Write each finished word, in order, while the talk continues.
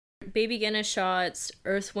Baby Guinness shots,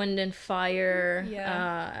 Earth, Wind and Fire,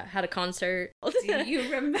 had a concert. Do you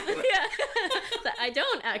remember? Yeah. I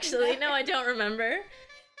don't actually. No, I don't remember.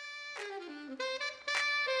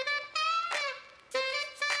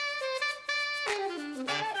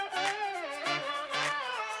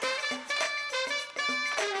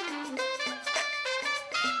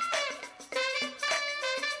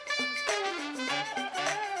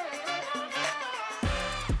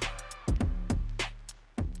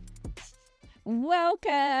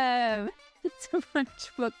 Welcome to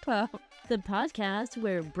Brunch Book Club, The podcast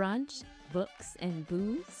where brunch, books, and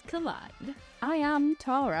booze collide. I am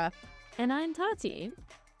Tara. And I'm Tati.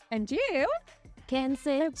 And you Can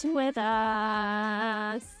sit with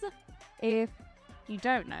us. if you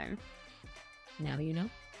don't know. Now you know.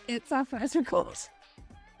 It's our first record.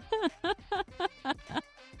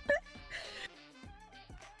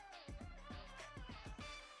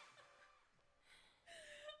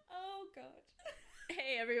 Oh God.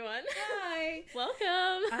 Hey everyone. Hi.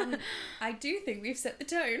 Welcome. I do think we've set the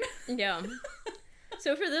tone. Yeah.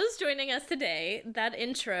 So for those joining us today, that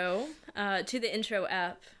intro to the intro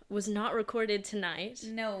app was not recorded tonight.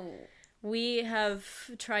 No. We have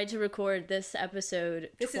tried to record this episode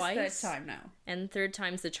This twice. is third time now. And third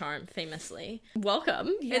time's the charm, famously.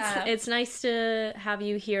 Welcome. Yeah. It's nice to have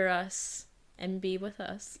you hear us and be with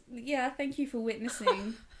us. Yeah, thank you for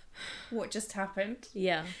witnessing what just happened.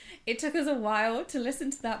 Yeah. It took us a while to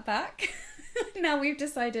listen to that back. Now we've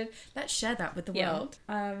decided, let's share that with the Yeah. world.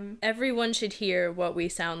 Everyone should hear what we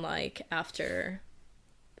sound like after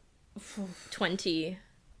 20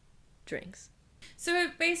 drinks. So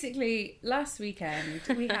basically, last weekend,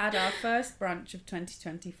 we had our first brunch of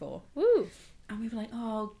 2024. Woo! And we were like,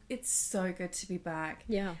 oh, it's so good to be back.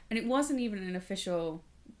 Yeah. And it wasn't even an official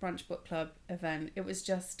Brunch Book Club event. It was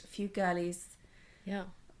just a few girlies. Yeah.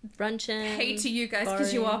 Brunching. Hey to you guys,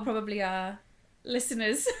 because you barring. are probably our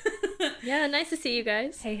listeners. Yeah, nice to see you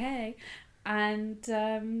guys. Hey, hey. And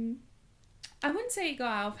I wouldn't say it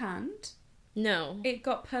got out of hand. No. It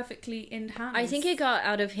got perfectly in hand. I think it got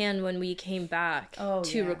out of hand when we came back Oh,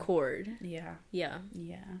 to yeah. record. Yeah. Yeah.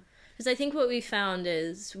 Yeah. Because I think what we found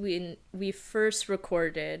is we first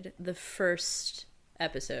recorded the first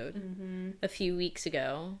episode a few weeks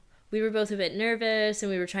ago. We were both a bit nervous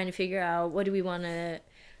and we were trying to figure out what do we want to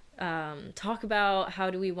talk about, how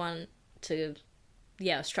do we want to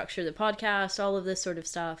structure the podcast, all of this sort of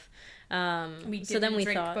stuff. We didn't so then we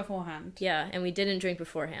drink thought beforehand. Yeah, and we didn't drink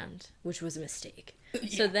beforehand, which was a mistake.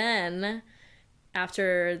 Yeah. So then,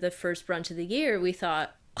 after the first brunch of the year, we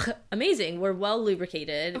thought, amazing, we're well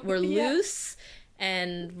lubricated, we're Yeah. loose,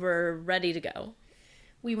 and we're ready to go.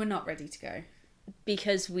 We were not ready to go.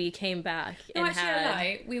 Because we came back No, and actually, had... I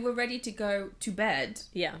lie. We were ready to go to bed.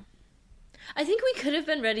 Yeah. I think we could have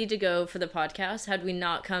been ready to go for the podcast had we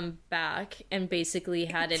not come back and basically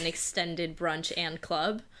had an extended brunch and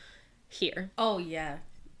club here. Oh, yeah.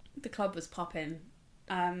 The club was popping.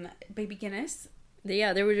 Baby Guinness.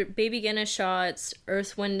 Yeah, there were Baby Guinness shots,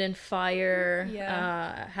 Earth, Wind and Fire,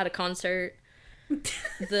 Yeah. had a concert.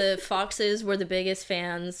 The foxes were the biggest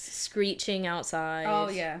fans, screeching outside. Oh,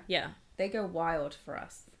 yeah. Yeah. They go wild for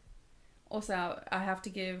us. Also, I have to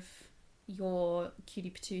give your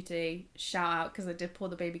cutie patootie shout out because I did pour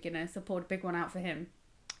the Baby Guinness. I poured a big one out for him.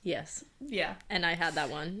 Yes. Yeah. And I had that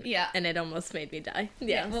one. Yeah. And it almost made me die.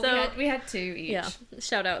 Yeah. Well, so, we had two each. yeah.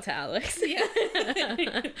 Shout out to Alex.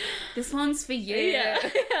 Yeah. This one's for you. Yeah.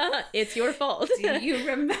 It's your fault. Do you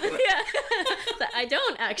remember? Yeah. I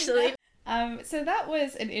don't actually. So that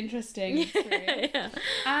was an interesting experience. Yeah.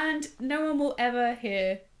 And no one will ever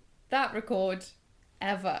hear that record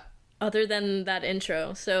ever. Other than that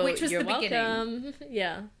intro. So Which was you're the beginning. welcome.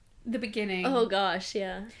 Yeah. The beginning. Oh gosh,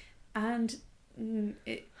 yeah. And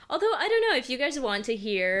Although, I don't know, if you guys want to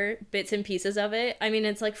hear bits and pieces of it, I mean,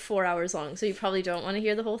 it's like 4 hours long, so you probably don't want to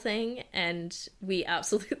hear the whole thing, and we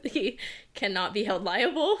absolutely cannot be held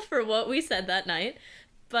liable for what we said that night,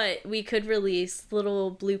 but we could release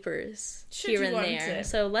little bloopers Should here you and want there, to.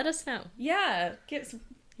 so let us know. yeah,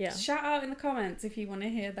 Yeah. shout out in the comments if you want to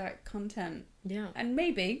hear that content. Yeah, And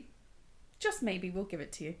maybe, just maybe, we'll give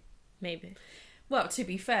it to you. maybe. Well, to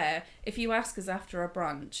be fair, if you ask us after a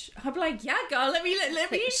brunch, I'll be like, yeah, girl, let me.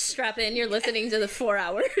 Strap in, you're listening to the 4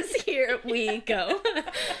 hours, here we go.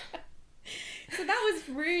 So that was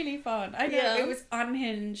really fun. I know Yeah. it was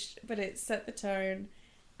unhinged, but it set the tone.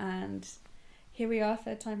 And here we are,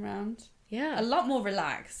 third time round. Yeah. A lot more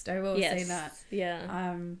relaxed, I will say that.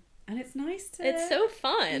 Yeah. And it's nice to... It's so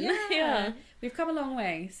fun. Yeah. We've come a long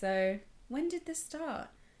way. So when did this start?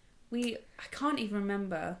 I can't even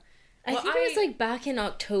remember. I think it was like back in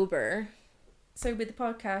October. So with the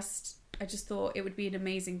podcast, I just thought it would be an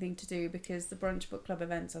amazing thing to do because the brunch book club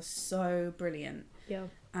events are so brilliant. Yeah.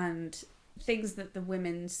 And things that the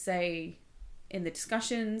women say in the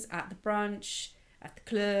discussions, at the brunch, at the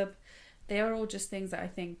club, they are all just things that I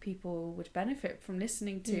think people would benefit from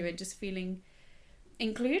listening to and just feeling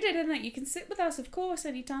included in that. You can sit with us, of course,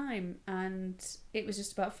 anytime. And it was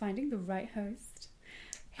just about finding the right host.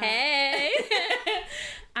 Hey!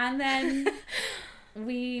 And then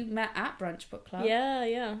we met at Brunch Book Club.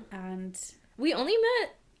 Yeah. And we only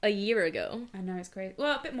met a year ago. I know, it's great.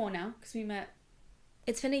 Well, a bit more now, because we met...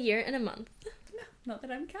 It's been a year and a month. Not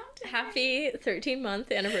that I'm counting. Happy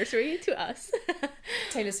 13-month anniversary to us.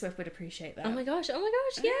 Taylor Swift would appreciate that. Oh my gosh,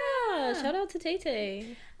 yeah. Shout out to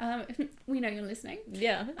Tay-Tay. We know you're listening.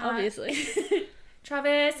 Yeah, obviously.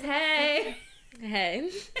 Travis, hey!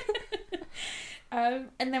 Hey. And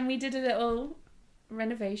then we did a little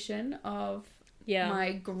renovation of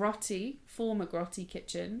my former grotty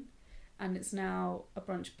kitchen, and it's now a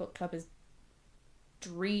Brunch Book Club's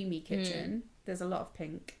dreamy kitchen. There's a lot of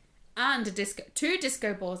pink. And two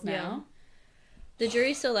disco balls now. Yeah. The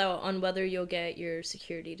jury's still out on whether you'll get your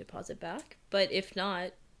security deposit back, but if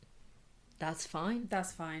not, that's fine.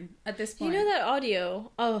 That's fine. At this point... You know that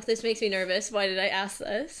audio? Oh, this makes me nervous. Why did I ask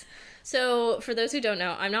this? So, for those who don't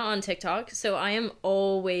know, I'm not on TikTok, so I am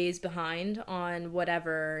always behind on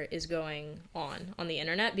whatever is going on the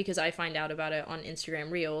internet because I find out about it on Instagram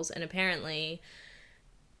Reels, and apparently,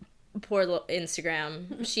 poor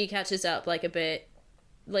Instagram, she catches up like a bit,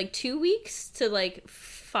 like 2 weeks to like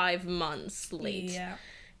 5 months late. Yeah.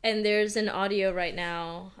 And there's an audio right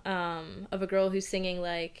now of a girl who's singing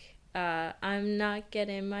like, I'm not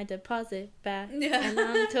getting my deposit back, and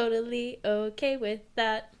I'm totally okay with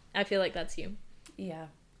that. I feel like that's you. Yeah.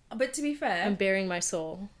 But to be fair... I'm bearing my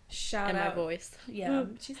soul and my voice. Yeah.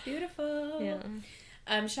 She's beautiful.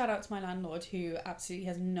 Yeah. Shout out to my landlord who absolutely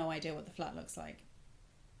has no idea what the flat looks like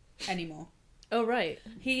anymore. Oh, right.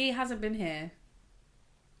 He hasn't been here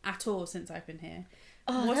at all since I've been here.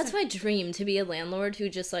 Oh, that's my dream, to be a landlord who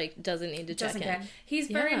just like doesn't need to check in. Care. He's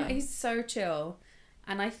he's so chill.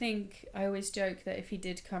 And I think I always joke that if he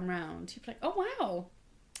did come round, he'd be like, "Oh wow,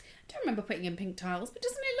 I don't remember putting in pink tiles, but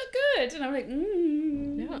doesn't it look good?" And I'm like,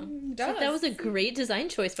 yeah, that was a great design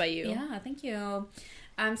choice by you. Yeah, thank you.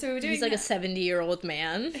 So we were doing. He's like a 70-year-old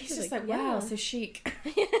man. He's just like wow, so chic.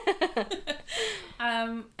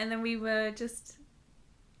 And then we were just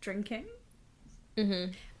drinking,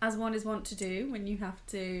 as one is wont to do when you have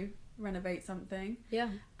to renovate something. Yeah.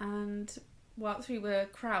 And whilst we were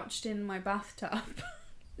crouched in my bathtub.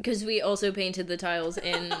 Because we also painted the tiles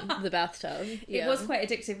in the bathtub. It was quite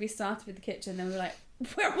addictive. We started with the kitchen, then we were like,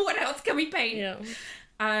 what else can we paint? Yeah.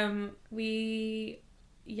 We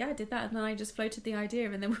did that, and then I just floated the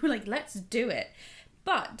idea, and then we were like, let's do it.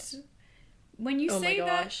 But when you say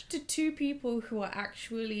that to two people who are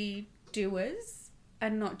actually doers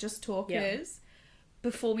and not just talkers,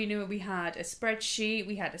 before we knew it, we had a spreadsheet,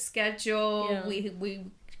 we had a schedule, we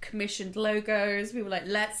commissioned logos, we were like,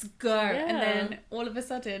 let's go. And then all of a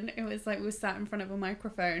sudden it was like we were sat in front of a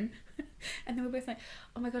microphone and then we were both like,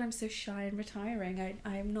 oh my god, I'm so shy and retiring.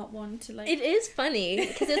 I am not one to like... It is funny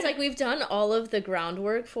because it's like we've done all of the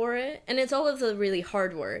groundwork for it and it's all of the really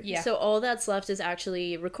hard work. So all that's left is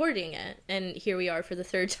actually recording it, and here we are for the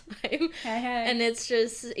third time. Hey. And it's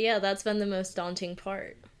just that's been the most daunting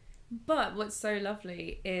part. But what's so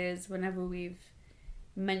lovely is whenever we've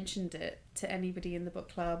mentioned it to anybody in the book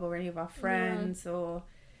club or any of our friends, or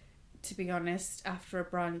to be honest, after a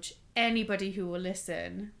brunch, anybody who will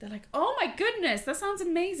listen, they're like, oh my goodness, that sounds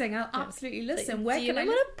amazing, I'll absolutely listen. Like, do you know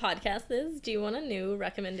what a podcast is? Do you want a new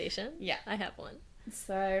recommendation? Yeah, I have one.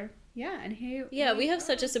 So and here we have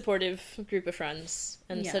such a supportive group of friends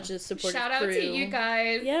and such a supportive shout out crew. to you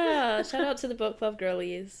guys. Shout out to the book club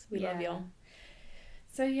girlies. We love y'all.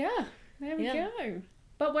 So there we go.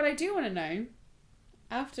 But what I do want to know,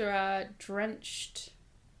 after our drenched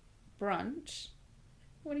brunch,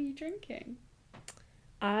 what are you drinking?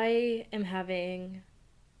 I am having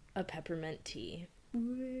a peppermint tea.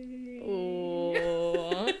 Ooh.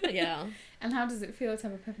 Yeah. And how does it feel to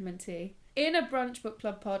have a peppermint tea in a Brunch Book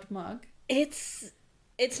Club pod mug? It's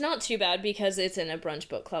not too bad because it's in a Brunch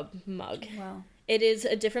Book Club mug. Wow. It is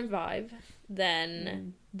a different vibe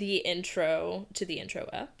than the intro to the intro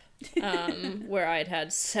ep. Where I'd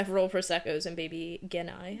had several Prosecco's and baby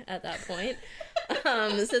Genai at that point.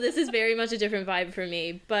 So this is very much a different vibe for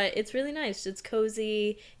me, but it's really nice. It's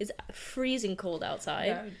cozy. It's freezing cold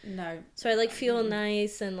outside. No. So I feel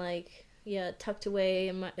nice and tucked away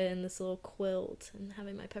in this little quilt and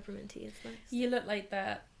having my peppermint tea. It's nice. You look like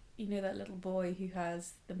that. you know that little boy who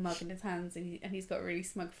has the mug in his hands and he's got a really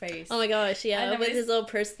smug face. Oh my gosh, yeah, with his little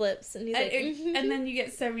pursed lips, and he's and then you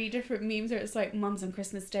get so many different memes where it's like mums on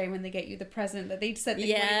Christmas Day when they get you the present that they said they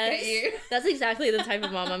wouldn't get you. That's exactly the type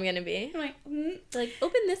of mom I'm gonna be. I'm like,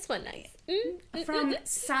 open this one, nice. From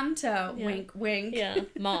Santa, wink, wink. Yeah,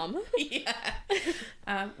 mom. Yeah.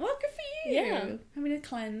 Well, good for you. Yeah, having a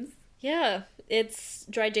cleanse. Yeah, it's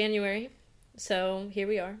dry January, so here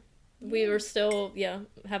we are. We were still,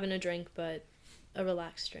 having a drink, but a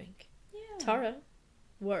relaxed drink. Yeah. Tara,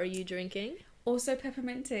 what are you drinking? Also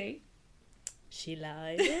peppermint tea. She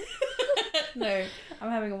lied. No, I'm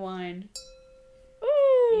having a wine.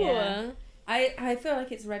 Ooh. Yeah. I feel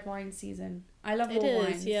like it's red wine season. I love all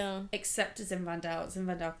wines. Yeah. Except Zinfandel.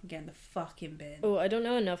 Zinfandel can get in the fucking bin. Oh, I don't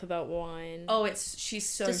know enough about wine. Oh, she's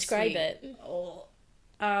so Describe sweet. it. Oh.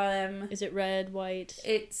 Is it red, white?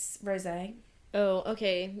 It's rosé. Oh,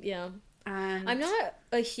 okay, yeah. And I'm not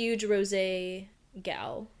a huge rosé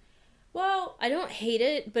gal. Well, I don't hate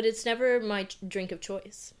it, but it's never my drink of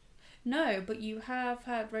choice. No, but you have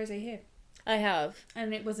had rosé here. I have.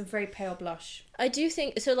 And it was a very pale blush. I do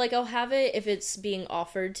think so. Like, I'll have it if it's being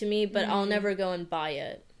offered to me, but I'll never go and buy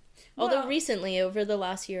it. Although recently, over the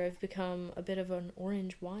last year, I've become a bit of an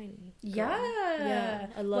orange wine girl. Yeah,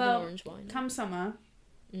 I love an orange wine. Come summer,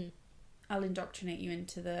 I'll indoctrinate you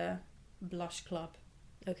into the blush club.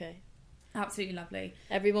 Okay. Absolutely lovely.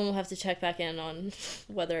 Everyone will have to check back in on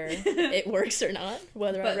whether it works or not.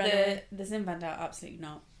 Whether I run away. The Zinfandel, absolutely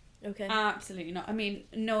not. Okay. Absolutely not. I mean,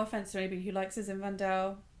 no offense to anybody who likes a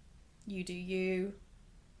Zinfandel. You do you.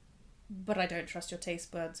 But I don't trust your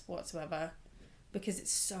taste buds whatsoever. Because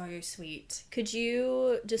it's so sweet. Could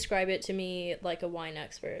you describe it to me like a wine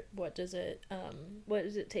expert? What does it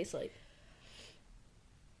taste like?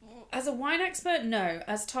 As a wine expert, no.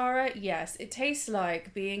 As Tara, yes. It tastes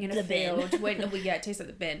like being in a field. It tastes like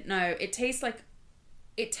the bin. No, it tastes like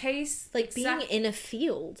being in a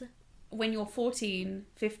field. When you're 14,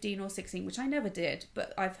 15 or 16, which I never did,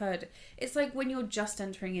 but I've heard. It's like when you're just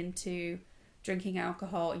entering into drinking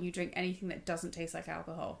alcohol and you drink anything that doesn't taste like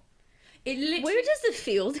alcohol. Where does the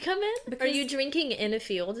field come in? Because are you drinking in a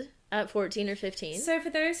field at 14 or 15? So for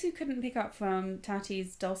those who couldn't pick up from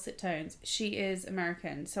Tati's dulcet tones, she is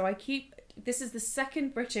American. So this is the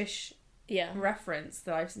second British reference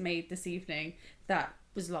that I've made this evening that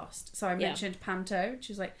was lost. So I mentioned panto.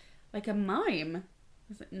 She was like a mime.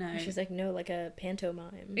 I was like, no. She's like, no, like a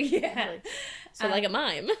pantomime. Yeah. Like a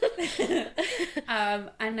mime.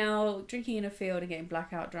 And now drinking in a field and getting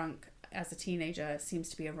blackout drunk as a teenager seems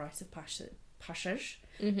to be a rite of passage.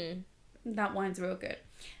 Mm-hmm. That wine's real good.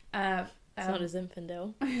 It's not a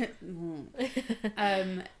Zinfandel.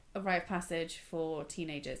 A rite of passage for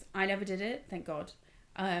teenagers. I never did it, thank God.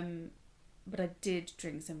 But I did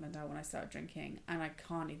drink Zinfandel when I started drinking, and I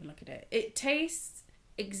can't even look at it. It tastes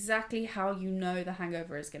exactly how you know the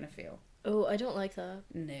hangover is going to feel. Oh, I don't like that.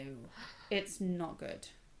 No, it's not good.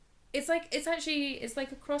 It's like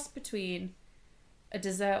a cross between a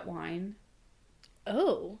dessert wine.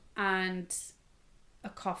 Oh. And a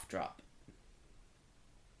cough drop.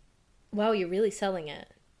 Wow, you're really selling it.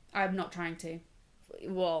 I'm not trying to.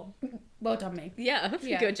 Well done, me. Yeah.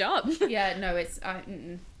 Good job. Yeah, no, it's...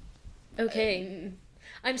 Okay.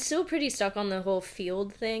 I'm still pretty stuck on the whole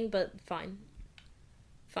field thing, but fine.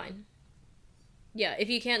 Yeah, if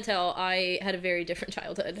you can't tell, I had a very different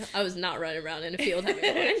childhood. I was not running around in a field having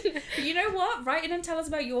wine. You know what? Write in and tell us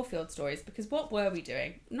about your field stories, because what were we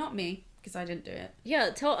doing? Not me, because I didn't do it. Yeah,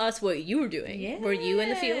 tell us what you were doing. Yeah. Were you in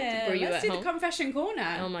the field? Were you at home? Let's do the confession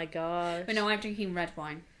corner. Oh my gosh. But no, I'm drinking red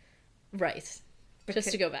wine. Right.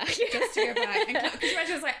 Just to go back. Because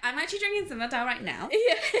Rachel was like, I'm actually drinking some of that right now.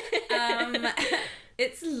 Yeah.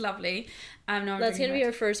 It's lovely. That's going to be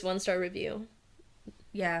our first 1-star review.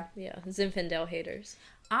 Yeah. Yeah. Zinfandel haters.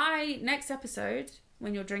 Next episode,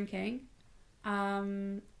 when you're drinking,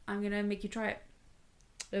 I'm going to make you try it.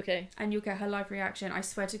 Okay. And you'll get her live reaction. I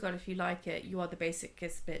swear to God, if you like it, you are the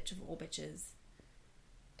basicest bitch of all bitches.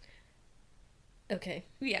 Okay.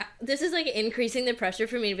 Yeah. This is like increasing the pressure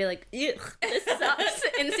for me to be like, ugh, this sucks.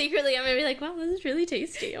 And secretly I'm going to be like, wow, this is really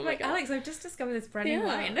tasty. Oh my God. Alex, I've just discovered this brand new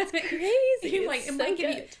wine. It's crazy. You're like, it might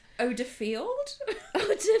give you Eau de Field? Eau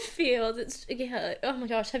de Field. It's, yeah. Oh my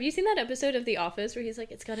gosh. Have you seen that episode of The Office where he's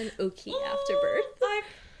like, it's got an oaky afterbirth?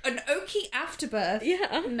 An oaky afterbirth?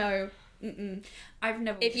 Yeah. No. Mm-mm. I've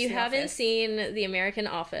never If you haven't seen The American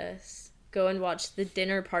Office, go and watch the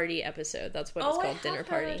dinner party episode. That's what it's called, Dinner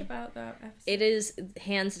Party. I heard about that episode. It is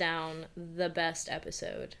hands down the best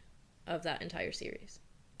episode of that entire series.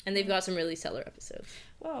 And they've got some really stellar episodes.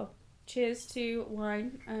 Well, cheers to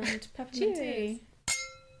wine and peppermint tea.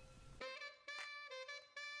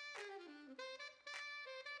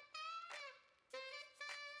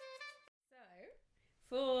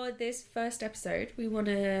 this first episode, we want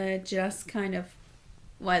to just kind of,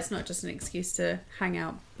 well, it's not just an excuse to hang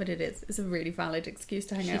out, but it is. It's a really valid excuse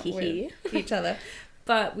to hang out with each other.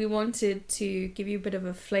 But we wanted to give you a bit of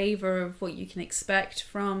a flavour of what you can expect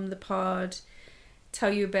from the pod,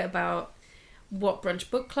 tell you a bit about what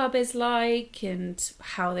Brunch Book Club is like and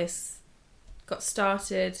how this got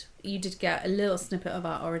started. You did get a little snippet of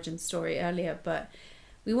our origin story earlier, but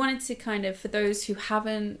we wanted to kind of, for those who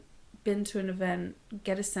haven't been to an event,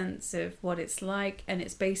 get a sense of what it's like, and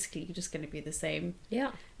it's basically just going to be the same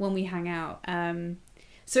when we hang out.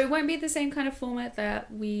 So it won't be the same kind of format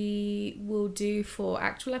that we will do for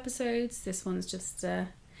actual episodes. This one's just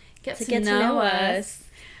get to know us.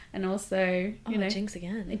 And also, you know, Jinx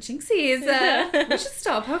again. Jinxies. We should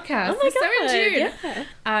start a podcast. Oh my god! So in June.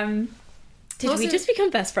 Yeah. Did we just become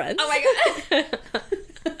best friends? Oh my god!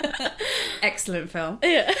 Excellent film.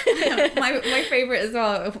 Yeah. my favorite as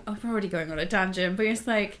well. I'm already going on a tangent, but it's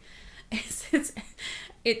like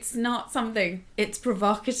it's not something. It's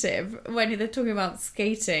provocative when they're talking about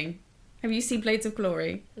skating. Have you seen Blades of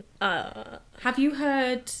Glory? Have you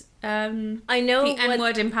heard? I know the N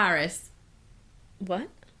word in Paris. What?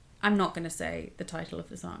 I'm not going to say the title of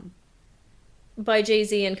the song. By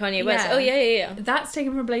Jay-Z and Kanye West. Oh, yeah. That's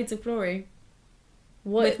taken from Blades of Glory.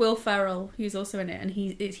 What? With Will Ferrell, who's also in it, and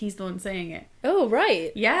he's the one saying it. Oh,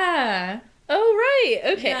 right. Yeah. Oh,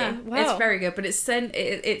 right. Okay. Yeah. Wow. It's very good, but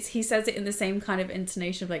it's he says it in the same kind of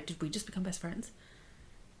intonation of like, did we just become best friends?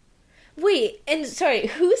 Wait, and sorry,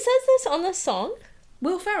 who says this on the song?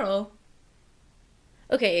 Will Ferrell.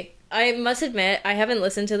 Okay, I must admit, I haven't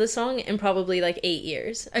listened to the song in probably like 8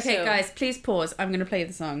 years. Okay, so. guys, please pause. I'm going to play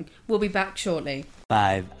the song. We'll be back shortly.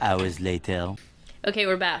 5 hours later. Okay,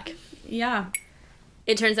 we're back. Yeah.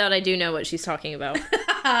 It turns out I do know what she's talking about.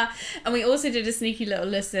 And we also did a sneaky little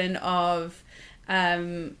listen of, I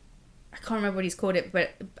can't remember what he's called it,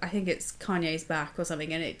 but I think it's Kanye's Back or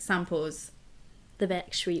something, and it samples The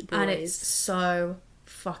Backstreet Boys. And it's so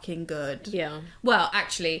fucking good. Yeah. Well,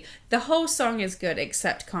 actually, the whole song is good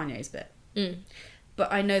except Kanye's bit.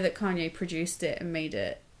 But I know that Kanye produced it and made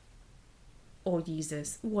it, or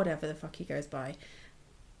Yeezus, whatever the fuck he goes by.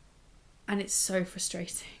 And it's so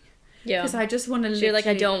frustrating. Yeah. Because I just want to literally... You're like,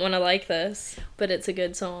 I don't want to like this, but it's a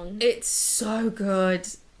good song. It's so good.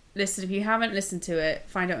 Listen, if you haven't listened to it,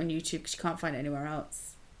 find it on YouTube because you can't find it anywhere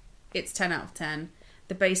else. It's 10 out of 10.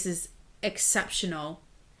 The bass is exceptional.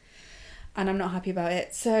 And I'm not happy about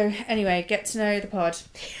it. So, anyway, get to know the pod.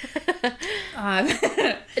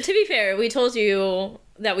 To be fair, we told you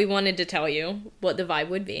that we wanted to tell you what the vibe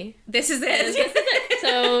would be. This is it.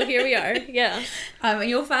 So, here we are. Yeah. And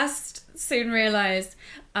you'll fast soon realise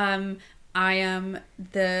I am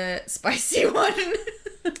the spicy one.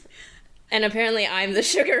 And apparently I'm the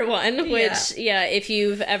sugar one, which, if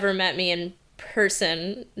you've ever met me in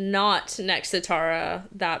person, not next to Tara,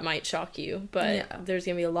 that might shock you. But there's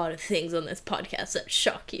going to be a lot of things on this podcast that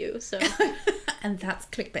shock you, so... And that's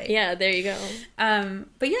clickbait. Yeah, there you go.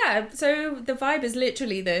 But yeah, so the vibe is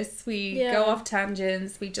literally this. We go off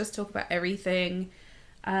tangents. We just talk about everything.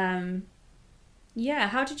 Yeah,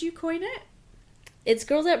 how did you coin it? It's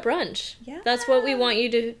Girls at Brunch. Yeah. That's what we want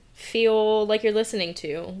you to feel like you're listening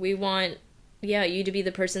to. We want, you to be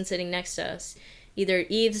the person sitting next to us. Either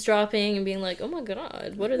eavesdropping and being like, oh my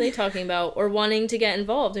god, what are they talking about? Or wanting to get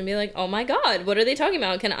involved and be like, oh my god, what are they talking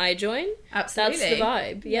about? Can I join? Absolutely. That's the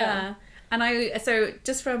vibe. Yeah. And so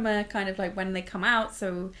just from a kind of like when they come out,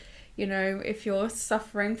 so, you know, if you're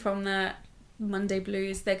suffering from the Monday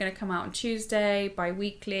blues, they're going to come out on Tuesday,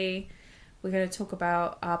 bi-weekly. We're going to talk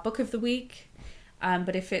about our book of the week.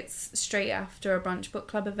 But if it's straight after a Brunch Book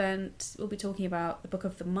Club event, we'll be talking about the book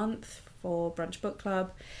of the month for Brunch Book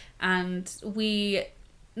Club. And we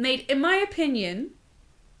made, in my opinion,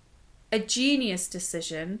 a genius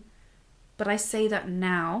decision. But I say that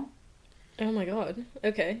now. Oh my god.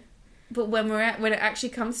 Okay. But when it actually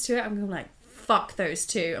comes to it, I'm going to like, fuck those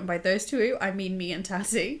two. And by those two, I mean me and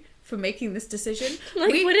Tassie. For making this decision.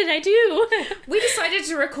 Like, what did I do? We decided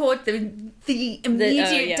to record the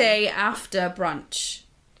immediate day after brunch.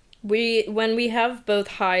 When we have both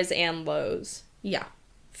highs and lows. Yeah.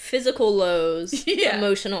 Physical lows,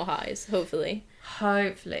 emotional highs, hopefully.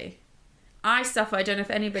 Hopefully. I suffer. I don't know if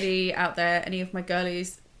anybody out there, any of my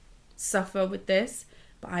girlies suffer with this,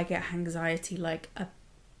 but I get anxiety like a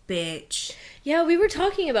bitch. Yeah, we were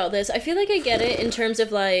talking about this. I feel like I get it in terms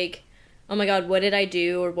of like, oh my god, what did I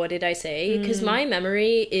do or what did I say? Because my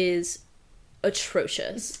memory is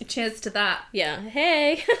atrocious. Cheers to that. Yeah.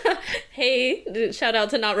 Hey. Hey. Shout out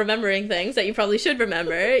to not remembering things that you probably should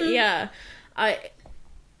remember. Yeah. I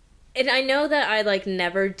know that I like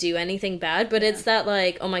never do anything bad, but it's that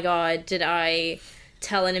like, oh my god, did I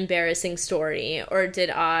tell an embarrassing story, or did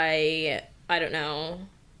I don't know,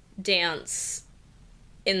 dance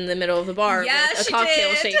in the middle of the bar with a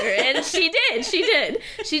cocktail shaker. And she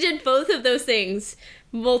did both of those things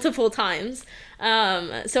multiple times.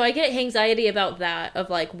 So I get anxiety about that, of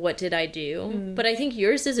like, what did I do? But I think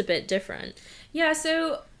yours is a bit different. Yeah,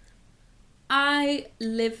 so I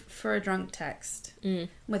live for a drunk text,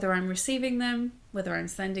 whether I'm receiving them, whether I'm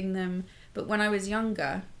sending them. But when I was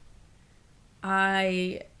younger,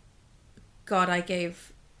 I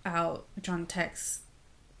gave out drunk texts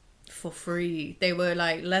for free. They were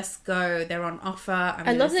like, let's go, they're on offer.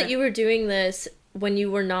 I love that you were doing this when you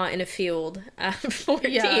were not in a field at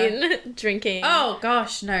 14, drinking. Oh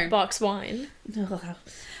gosh, no. Box wine.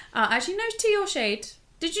 Actually, no tea or shade.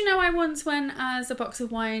 Did you know I once went as a box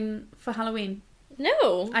of wine for Halloween?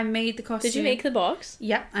 No. I made the costume. Did you make the box?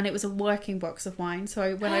 Yeah, and it was a working box of wine.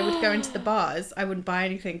 So when I would go into the bars, I wouldn't buy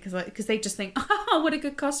anything because they just think, oh, what a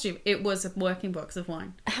good costume. It was a working box of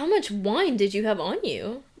wine. How much wine did you have on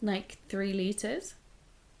you? Like 3 liters.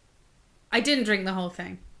 I didn't drink the whole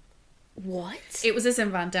thing. What? It was a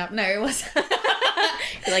Sim Van Dam. No, it wasn't.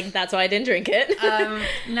 Like, that's why I didn't drink it.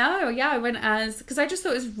 No, yeah, I went as... Because I just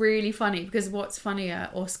thought it was really funny. Because what's funnier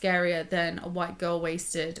or scarier than a white girl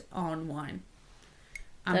wasted on wine?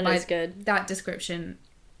 And that is good. That description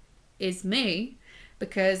is me.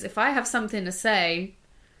 Because if I have something to say,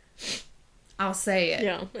 I'll say it.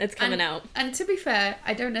 Yeah, it's coming out. And to be fair,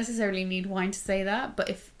 I don't necessarily need wine to say that. But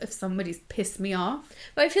if somebody's pissed me off...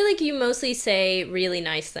 But I feel like you mostly say really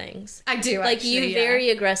nice things. I do, like, actually, you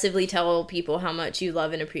very aggressively tell people how much you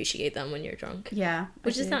love and appreciate them when you're drunk. Yeah.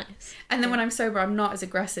 Which is nice. And then when I'm sober, I'm not as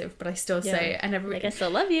aggressive, but I still say it. And like, I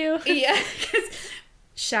still love you. Yeah.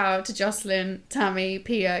 Shout out to Jocelyn, Tammy,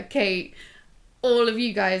 Pia, Kate, all of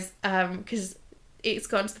you guys. Because it's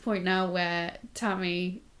gotten to the point now where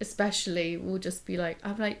Tammy... especially will just be like,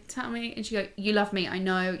 I'm like, Tammy, and she go, you love me, I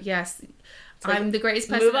know, yes, like, I'm the greatest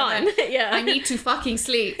person move on. Yeah, I need to fucking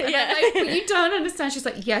sleep. And I'm like, but you don't understand. She's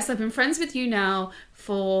like, yes, I've been friends with you now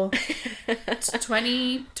for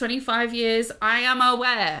 25 years, I am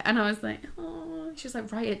aware. And I was like, oh. She's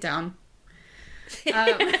like, write it down.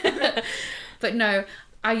 But no,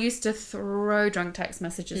 I used to throw drunk text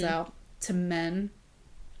messages out to men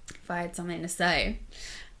if I had something to say.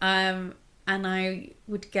 And I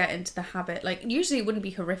would get into the habit, like, usually it wouldn't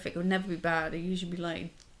be horrific, it would never be bad. It'd usually be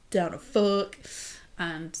like, down a fuck,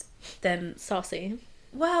 and then... Saucy.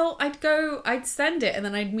 Well, I'd send it, and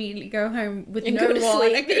then I'd immediately go home with and no go to one.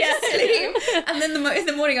 sleep. I'd go to sleep. And then in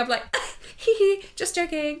the morning, I'm like, hee hee, just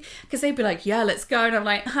joking. Because they'd be like, yeah, let's go. And I'm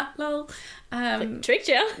like, lol. Like, tricked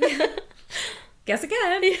you. Guess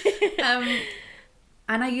again.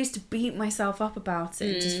 And I used to beat myself up about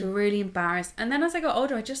it, just feel really embarrassed. And then as I got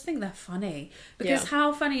older, I just think they're funny. Because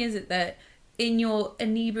how funny is it that in your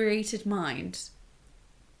inebriated mind,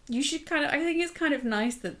 you should I think it's kind of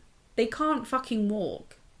nice that they can't fucking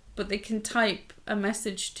walk, but they can type a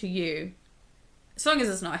message to you. As long as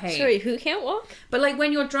it's not hate. Sorry, who can't walk? But like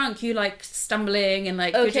when you're drunk, you like stumbling and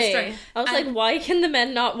like... Okay. I was like, why can the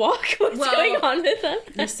men not walk? What's going on with them?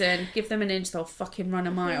 Listen, give them an inch, they'll fucking run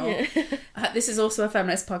a mile. Yeah. This is also a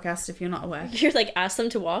feminist podcast if you're not aware. You're like, ask them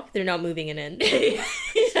to walk, they're not moving an inch.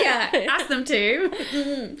 Yeah, ask them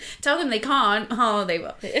to. Tell them they can't. Oh, they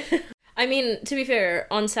will. I mean, to be fair,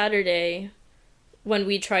 on Saturday... when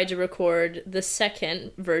we tried to record the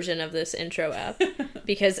second version of this intro app,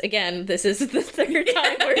 because again, this is the third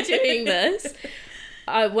time we're doing this.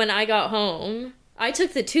 When I got home, I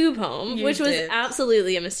took the tube home, which was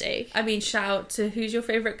absolutely a mistake. I mean, shout out to who's your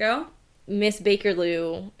favorite girl? Miss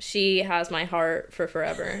Bakerloo. She has my heart for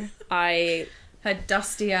forever. Her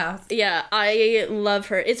dusty ass. Yeah, I love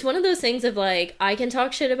her. It's one of those things of like, I can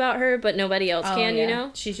talk shit about her, but nobody else can, you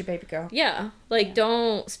know? She's your baby girl. Yeah. Like,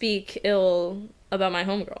 don't speak ill about my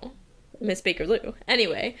homegirl, Miss Bakerloo.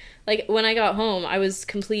 Anyway, like, when I got home, I was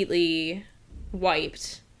completely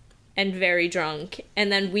wiped and very drunk,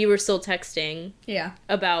 and then we were still texting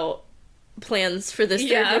about plans for this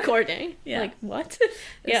third recording. Yeah. Like, what?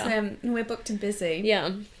 We're booked and busy.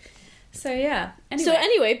 Yeah. So, yeah.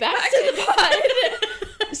 Anyway, back to the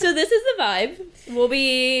pod. So this is the vibe. We'll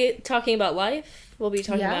be talking about life. We'll be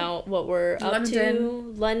talking about what we're up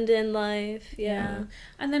to. London life. Yeah.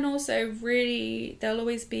 And then also, really, there'll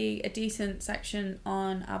always be a decent section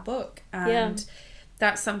on our book. And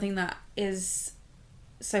that's something that is...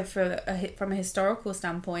 So from a historical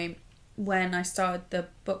standpoint, when I started the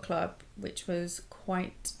book club, which was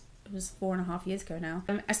it was 4.5 years ago now.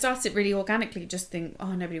 I started it really organically, just think,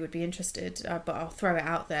 oh, nobody would be interested, but I'll throw it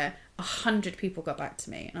out there. 100 people got back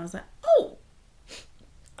to me, and I was like, oh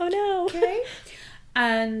no. Okay.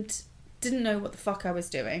 And didn't know what the fuck I was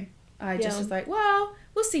doing. I just was like, well,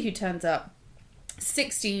 we'll see who turns up.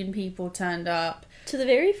 16 people turned up. To the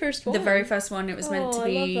very first one? The very first one. It was meant to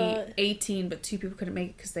be 18, but 2 people couldn't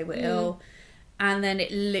make it because they were ill. And then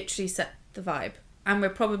it literally set the vibe. And we're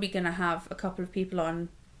probably going to have a couple of people on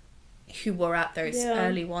who were at those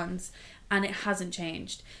early ones. And it hasn't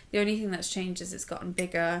changed. The only thing that's changed is it's gotten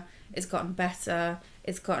bigger, it's gotten better,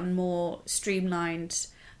 it's gotten more streamlined.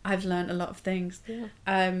 I've learned a lot of things.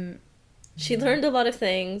 Yeah. She learned a lot of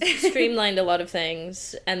things, streamlined a lot of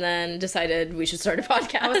things, and then decided we should start a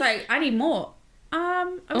podcast. I was like, I need more.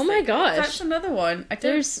 Oh my gosh. That's another one.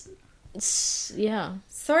 Yeah.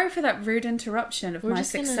 Sorry for that rude interruption of my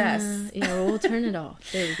success. We'll turn it off.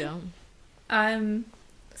 There we go.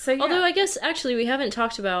 So yeah. Although I guess actually we haven't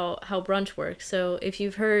talked about how brunch works. So if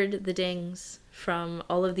you've heard the dings from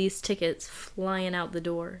all of these tickets flying out the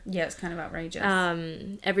door. Yeah, it's kind of outrageous.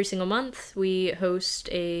 Every single month we host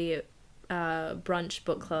a brunch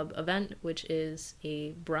book club event, which is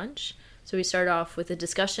a brunch. So we start off with a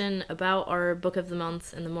discussion about our book of the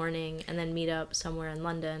month in the morning and then meet up somewhere in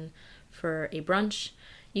London for a brunch.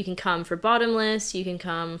 You can come for bottomless, you can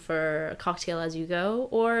come for a cocktail as you go,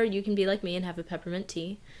 or you can be like me and have a peppermint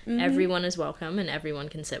tea. Everyone is welcome and everyone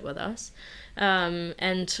can sit with us.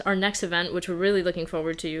 And our next event, which we're really looking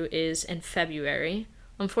forward to, is in February.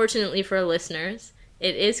 Unfortunately for our listeners,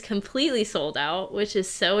 it is completely sold out, which is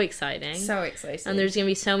so exciting. So exciting. And there's going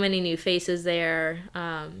to be so many new faces there,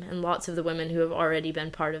 and lots of the women who have already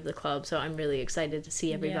been part of the club. So I'm really excited to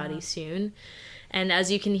see everybody soon. And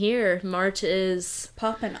as you can hear, March is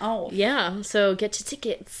popping off. Yeah, so get your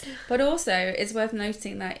tickets. But also, it's worth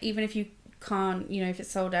noting that even if you can't, if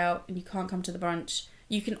it's sold out and you can't come to the brunch,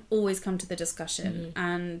 you can always come to the discussion.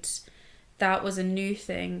 And that was a new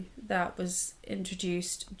thing that was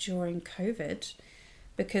introduced during COVID,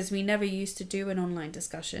 because we never used to do an online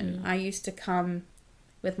discussion. I used to come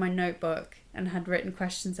with my notebook and had written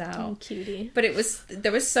questions out. Oh, cutie. But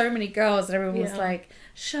there were so many girls and everyone was like,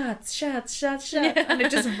 shots, and they're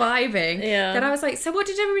just vibing. That I was like, so what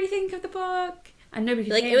did everybody think of the book? And nobody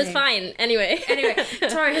could it was fine. Anyway,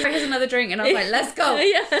 sorry, here's another drink. And I was like, let's go.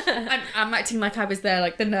 And I'm acting like I was there,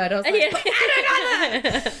 like the nerd. I was like,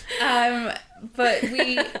 I don't know. But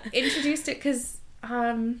we introduced it because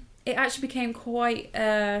it actually became quite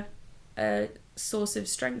a source of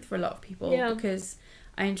strength for a lot of people, because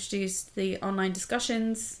I introduced the online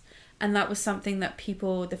discussions, and that was something that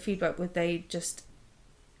the feedback was, they just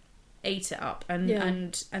ate it up,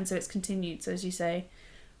 and so it's continued. So as you say,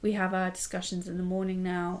 we have our discussions in the morning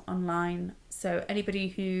now online, so anybody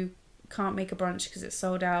who can't make a brunch because it's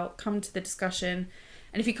sold out, come to the discussion.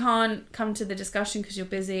 And if you can't come to the discussion because you're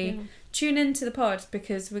busy, tune into the pod,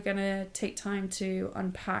 because we're going to take time to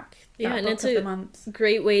unpack that book of the month. It's a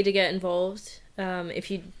great way to get involved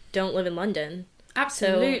if you don't live in London.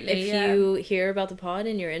 Absolutely. So if you hear about the pod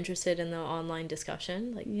and you're interested in the online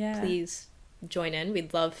discussion, please join in.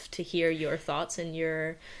 We'd love to hear your thoughts and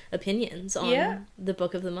your opinions on the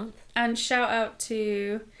book of the month. And shout out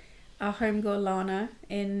to our homegirl Lana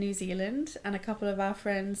in New Zealand and a couple of our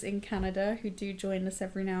friends in Canada who do join us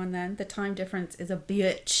every now and then. The time difference is a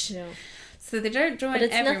bitch. Yeah. So they don't join. But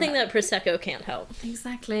it's nothing that Prosecco can't help.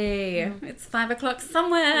 Exactly. It's 5 o'clock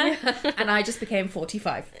somewhere. And I just became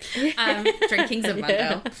 45. Drinking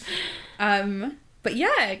Zinfandel. But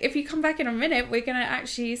yeah, if you come back in a minute, we're going to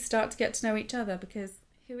actually start to get to know each other, because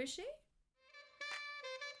who is she?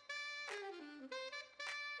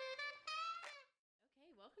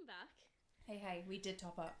 Hey, we did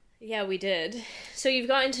top up. Yeah, we did. So you've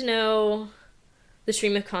gotten to know the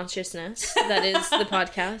stream of consciousness that is the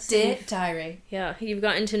podcast. Diary. Yeah, you've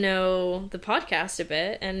gotten to know the podcast a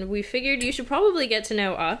bit, and we figured you should probably get to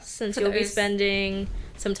know us, since you'll be spending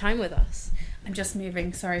some time with us. I'm just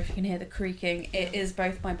moving. Sorry if you can hear the creaking. It is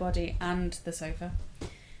both my body and the sofa.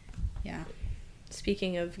 Yeah.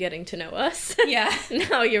 Speaking of getting to know us. Yeah.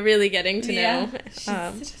 Now you're really getting to know.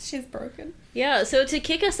 She's broken. Yeah, so to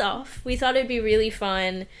kick us off, we thought it'd be really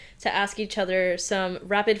fun to ask each other some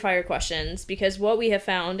rapid fire questions, because what we have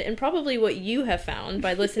found, and probably what you have found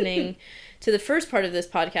by listening to the first part of this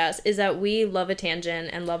podcast, is that we love a tangent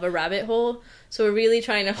and love a rabbit hole. So we're really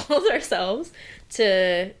trying to hold ourselves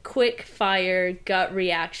to quick fire gut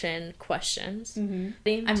reaction questions. I'm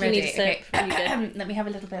ready. Okay. Let me have a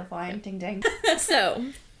little bit of wine. Ding ding. So,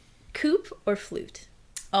 coupe or flute?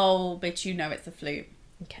 Oh, but you know it's a flute.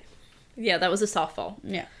 Okay. Yeah, that was a softball.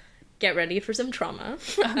 Yeah. Get ready for some trauma.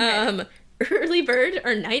 Okay. Early bird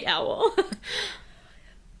or night owl?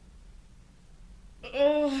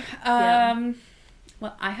 Well,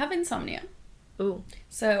 I have insomnia. Ooh.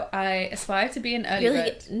 So I aspire to be an early You're bird.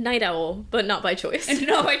 like night owl, but not by choice.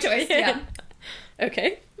 Not by choice, yeah.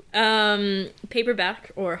 Okay.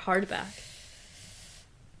 Paperback or hardback?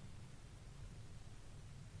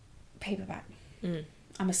 Paperback. Mm.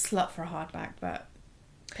 I'm a slut for a hardback, but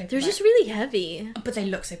paperback. They're just really heavy. But they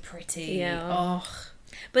look so pretty. Yeah. Oh.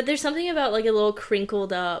 But there's something about like a little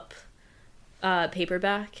crinkled up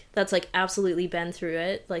paperback that's like absolutely been through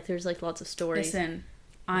it. Like there's like lots of stories. Listen,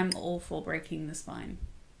 I'm all for breaking the spine.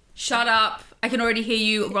 Shut up. I can already hear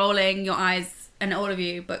you rolling your eyes, and all of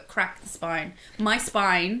you, but crack the spine. My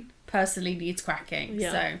spine personally needs cracking.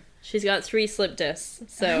 Yeah. So She's got 3 slip discs.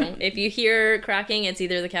 So if you hear cracking, it's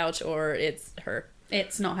either the couch or it's her.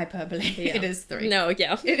 it's not hyperbole. Yeah. It is 3. No,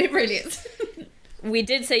 yeah. It really is. We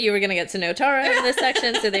did say you were going to get to know Tara in this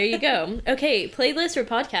section, so there you go. Okay, playlist or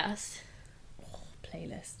podcast?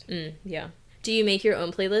 Playlist. Yeah. Do you make your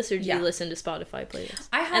own playlist or do Yeah. you listen to Spotify playlists?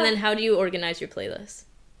 I have And then how do you organize your playlist?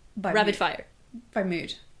 by Rapid mood. fire. By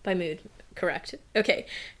mood. By mood. Correct. Okay.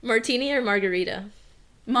 Martini or margarita?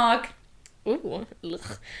 Marg. Ooh.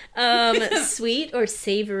 Ugh. Sweet or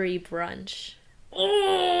savory brunch?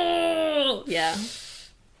 Oh. Yeah.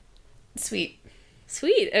 Sweet.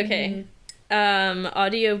 Sweet. Okay.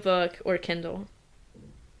 Audiobook or Kindle?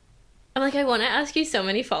 I'm like, I want to ask you so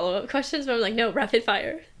many follow-up questions, but I'm like, no, rapid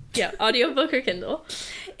fire. Yeah, audiobook or Kindle?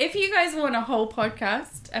 If you guys want a whole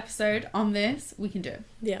podcast episode on this, we can do it.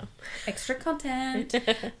 Yeah. Extra content.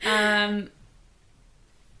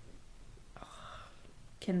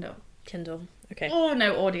 Kindle. Kindle. Okay. Oh,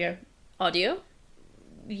 no, audio. Audio?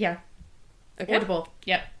 Yeah. Okay. Audible.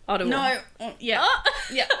 Yep. Audible. No. Yeah. Oh!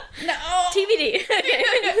 Yeah. No. TBD.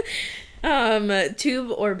 Okay.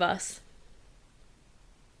 Tube or bus?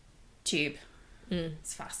 Tube. Mm.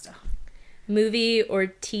 It's faster. Movie or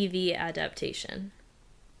TV adaptation?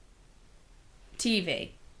 TV.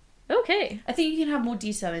 Okay. I think you can have more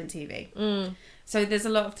detail in TV. Mm. So there's a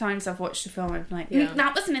lot of times I've watched a film and I'm like, Yeah.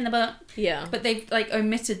 that wasn't in the book. Yeah. But they've like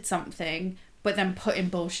omitted something, but then put in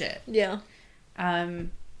bullshit. Yeah.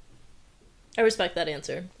 Um, I respect that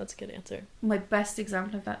answer. That's a good answer. my best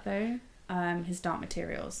example of that though, his Dark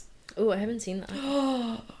Materials. Oh, I haven't seen that. 10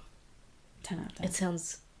 out of 10. It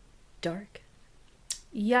sounds dark.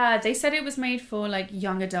 Yeah, they said it was made for like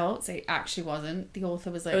young adults. It actually wasn't. The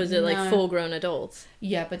author was like, Or is it like "No." full-grown adults?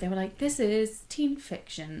 Yeah, but they were like, this is teen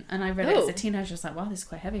fiction. And I read it as a Oh. teenager. I was like, wow, this is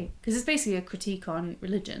quite heavy. Because it's basically a critique on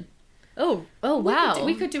religion. Oh, wow.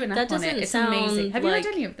 We could do an app That on it. doesn't It's sound amazing. Have you like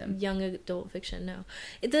read any of them? young adult fiction? No.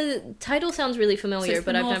 The title sounds really So familiar, it's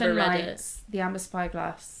but The I've never Northern read Lights, The Amber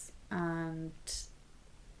Spyglass, and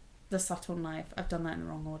The Subtle Knife. I've done that in the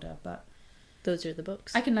wrong order, but it. Those are the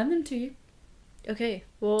books. I can lend them to you. Okay,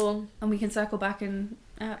 well, And we can circle back and...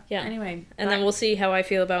 Yeah. Anyway. and then we'll see how I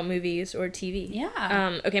feel about movies or TV.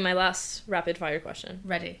 Yeah. Okay, my last rapid fire question.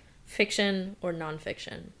 Ready. Fiction or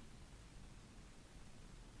nonfiction?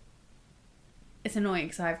 It's annoying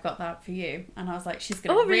because I've got that for you. And I was like, she's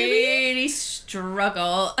going to Oh, really? really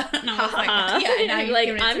struggle. And I was like, yeah, now you've like,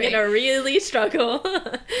 given it I'm to me. gonna really struggle.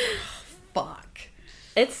 Fuck.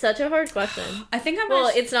 It's such a hard question. I think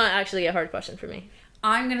Well, it's not actually a hard question for me.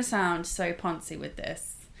 I'm going to sound so poncy with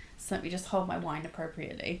this. So let me just hold my wine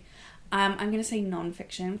appropriately. I'm going to say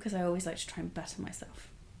non-fiction because I always like to try and better myself.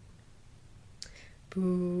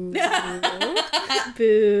 Boo.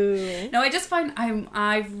 Boo. No, I just find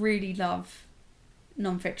I really love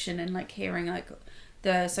non-fiction and like hearing like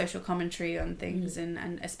the social commentary on things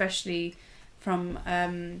and especially from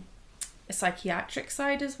a psychiatric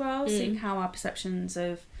side as well, seeing how our perceptions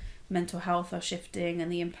of mental health are shifting and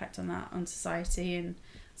the impact on that on society. And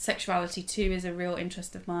sexuality too is a real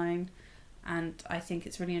interest of mine, and I think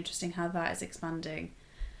it's really interesting how that is expanding.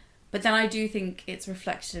 But then I do think it's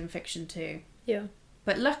reflected in fiction too. Yeah.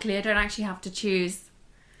 But luckily I don't actually have to choose.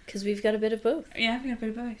 Because we've got a bit of both. Yeah, I've got a bit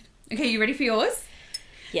of both. Okay, you ready for yours?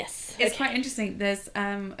 Yes. It's quite interesting. There's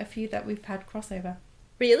a few that we've had crossover.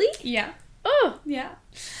 Really? Yeah. Oh. Yeah.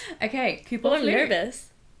 Okay, Coop Well, or I'm flute? nervous.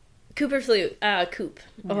 Cooper flute. Coop.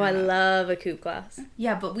 Oh, I Yeah. love a Coop glass.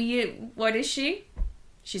 Yeah, but what is she?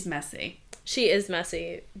 She's messy. She is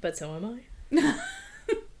messy, but so am I.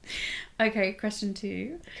 Okay, question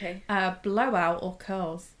 2. Okay. Blowout or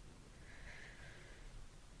curls?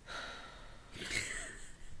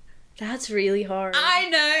 That's really hard. I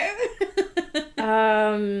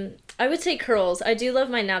know. I would say curls. I do love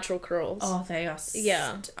my natural curls. Oh, they are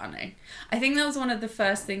stunning. I think that was one of the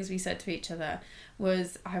first things we said to each other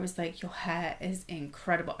was I was like, your hair is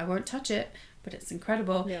incredible. I won't touch it, but it's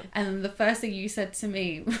incredible. Yeah. And then the first thing you said to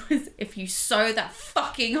me was, if you sew that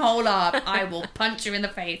fucking hole up, I will punch you in the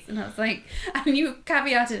face. And I was like, and you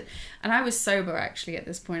caveated, and I was sober actually at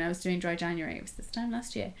this point. I was doing dry January. It was this time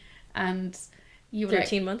last year. And you were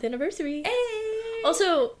 13-month anniversary. Hey!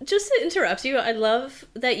 Also, just to interrupt you, I love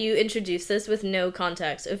that you introduced this with no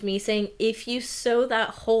context of me saying, if you sew that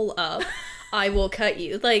hole up, I will cut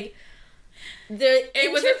you. Like,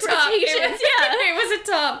 it was a top. It was a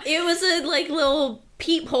top. It was a, like, little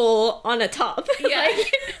peephole on a top. Yeah.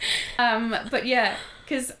 But yeah,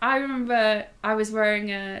 because I remember I was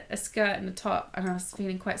wearing a skirt and a top, and I was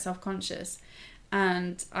feeling quite self-conscious.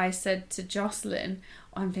 And I said to Jocelyn,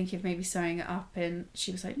 I'm thinking of maybe sewing it up, and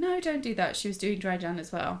she was like, no, don't do that. She was doing dry Jan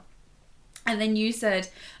as well. And then you said,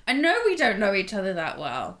 I know we don't know each other that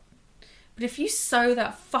well, but if you sew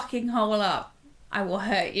that fucking hole up, I will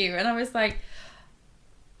hurt you. And I was like,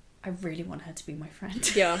 I really want her to be my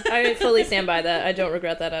friend. Yeah, I fully stand by that. I don't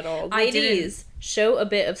regret that at all. Ladies, show a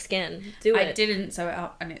bit of skin. Do it. I didn't sew it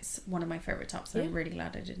up, and it's one of my favourite tops, so I'm really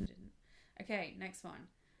glad I didn't. Okay, next one.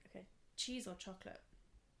 Okay. Cheese or chocolate?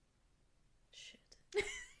 Shit.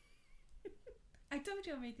 I told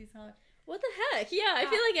you I made these hard. What the heck? Yeah, I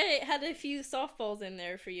feel like I had a few softballs in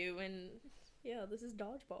there for you, and yeah, this is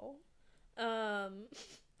dodgeball.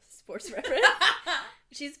 Sports reference.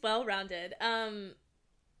 She's well-rounded.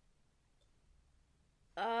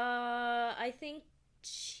 I think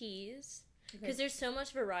cheese, because there's so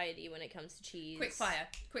much variety when it comes to cheese. Quick fire.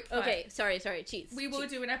 Okay, sorry, cheese. We will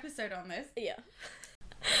do an episode on this. Yeah.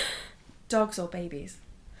 Dogs or babies?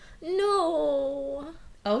 No.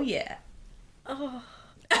 Oh yeah. Oh.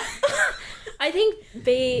 I think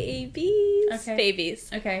babies. Okay.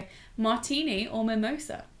 Babies. Okay. Martini or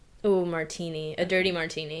mimosa? Oh, martini. A dirty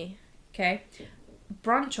martini. Okay.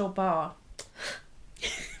 Brunch or bar?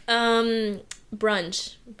 Brunch.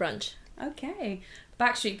 Okay.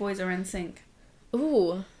 Backstreet Boys or NSYNC?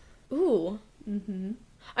 Ooh. Mm-hmm.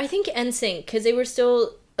 I think NSYNC, because they were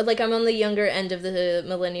still, like, I'm on the younger end of the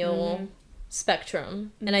millennial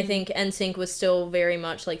spectrum, and I think NSYNC was still very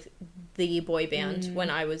much, like, the boy band when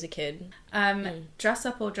I was a kid. Dress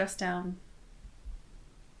up or dress down?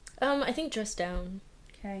 I think dress down.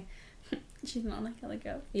 Okay. She's not like other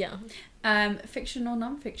girl. Yeah. Fiction or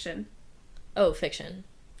non-fiction? Oh, fiction.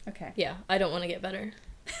 Okay. Yeah, I don't want to get better.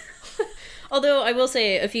 Although I will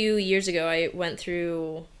say, a few years ago, I went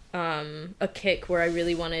through a kick where I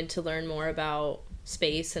really wanted to learn more about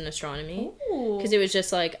space and astronomy, because it was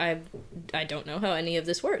just like, I don't know how any of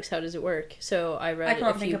this works. How does it work? So I read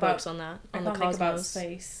a few books on that, on the cosmos. I can't think about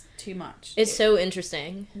space too much. It's so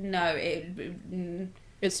interesting. No,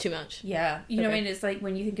 it's too much. Yeah, you know what I mean? It's like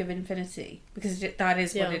when you think of infinity, because that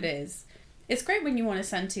is what it is. It's great when you want to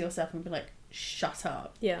center yourself and be like, shut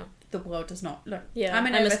up. Yeah. The world does not look. Yeah, I'm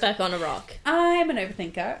a speck on a rock. I'm an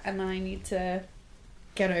overthinker, and I need to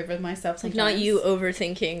get over myself sometimes. Like, not you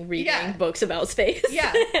overthinking reading books about space.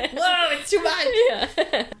 Yeah. Whoa, it's too much. Yeah.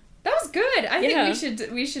 That was good. I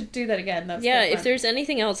think we should do that again. That's if there's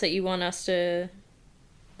anything else that you want us to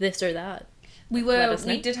this or that. We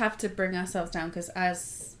did have to bring ourselves down, because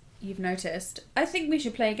as you've noticed, I think we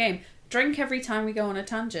should play a game. Drink every time we go on a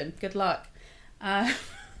tangent. Good luck.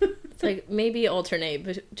 It's like, maybe alternate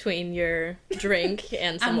between your drink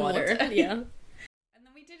and some water. Yeah. And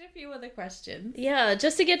then we did a few other questions. Yeah,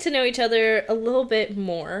 just to get to know each other a little bit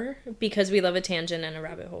more, because we love a tangent and a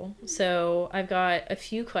rabbit hole. So I've got a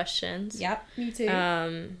few questions. Yep, me too.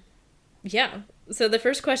 Yeah. So the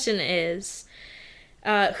first question is,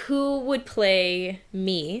 who would play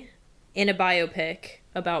me in a biopic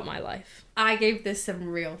about my life? I gave this some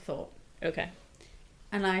real thought. Okay.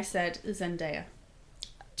 And I said Zendaya.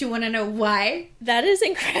 Do you want to know why? That is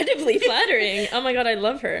incredibly flattering. Oh my god, I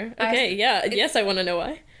love her. Okay, yes, I want to know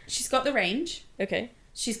why. She's got the range. Okay.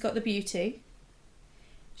 She's got the beauty.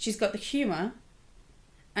 She's got the humour.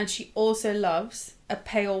 And she also loves a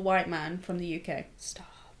pale white man from the UK. Stop.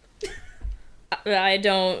 I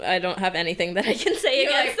don't have anything that I can say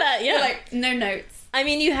against that. Yeah. Like, no notes. I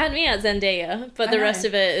mean, you had me at Zendaya, but the rest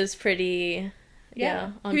of it is pretty...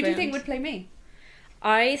 Yeah. Who do you think would play me?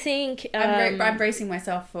 I think... I'm bracing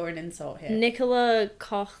myself for an insult here. Nicola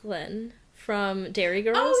Coughlan from Dairy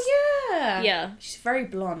Girls. Oh, yeah. Yeah. She's very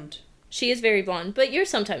blonde. She is very blonde, but you're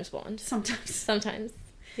sometimes blonde. Sometimes.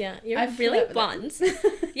 Yeah, you're really blonde.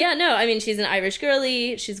 Yeah, no, I mean, she's an Irish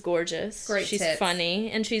girly. She's gorgeous. She's tits. Funny,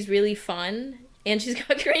 and she's really fun. And she's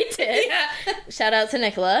got great tits. Yeah. Shout out to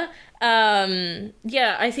Nicola.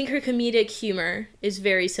 Yeah, I think her comedic humor is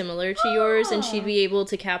very similar to yours, and she'd be able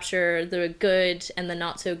to capture the good and the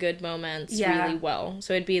not so good moments really well.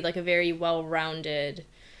 So it'd be like a very well-rounded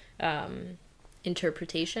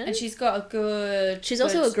interpretation. And she's got a good... She's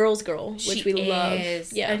also a girl's girl, which we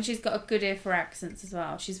love. Yeah. And she's got a good ear for accents as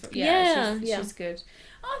well. She's good.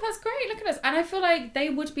 Oh, that's great. Look at us. And I feel like they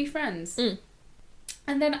would be friends.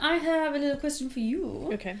 And then I have a little question for you.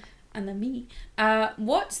 Okay. And then me.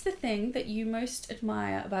 What's the thing that you most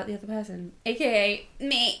admire about the other person? AKA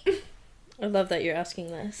me. I love that you're asking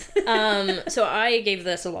this. So I gave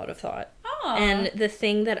this a lot of thought. Aww. And the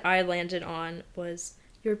thing that I landed on was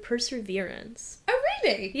your perseverance. Oh,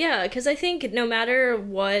 really? Yeah, because I think no matter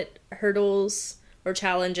what hurdles or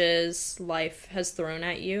challenges life has thrown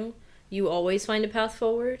at you, you always find a path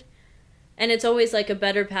forward. And it's always like a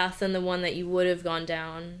better path than the one that you would have gone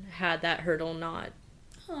down had that hurdle not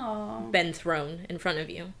been thrown in front of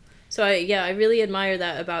you. So I really admire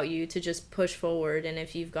that about you, to just push forward, and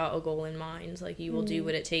if you've got a goal in mind, like, you will do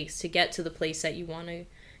what it takes to get to the place that you want to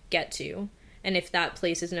get to. And if that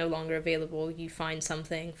place is no longer available, you find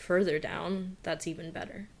something further down that's even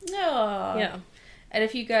better. Oh. Yeah. And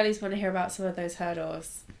if you girlies want to hear about some of those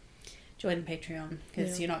hurdles, join the Patreon,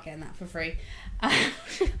 because you're not getting that for free.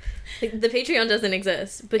 The Patreon doesn't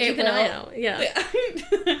exist, but keep an eye out. Yeah.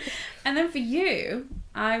 And then for you,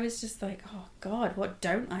 I was just like, oh God, what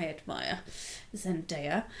don't I admire?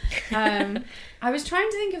 Zendaya. I was trying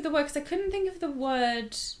to think of the word, because I couldn't think of the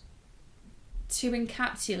word to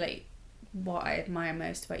encapsulate what I admire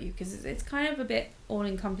most about you, because it's kind of a bit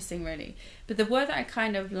all-encompassing, really. But the word that I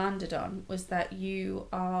kind of landed on was that you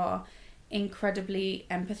are incredibly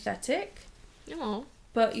empathetic. Oh.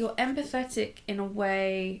 But you're empathetic in a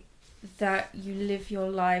way that you live your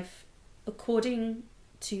life according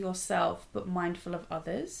to yourself, but mindful of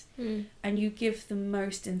others. And you give the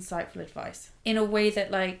most insightful advice in a way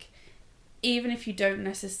that, like, even if you don't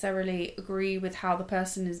necessarily agree with how the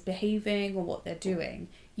person is behaving or what they're doing,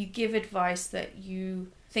 you give advice that you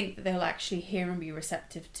think that they'll actually hear and be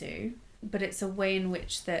receptive to. But it's a way in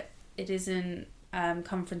which that it isn't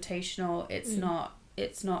confrontational.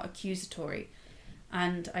 It's not accusatory.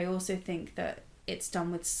 And I also think that it's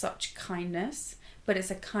done with such kindness, but it's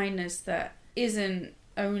a kindness that isn't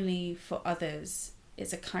only for others.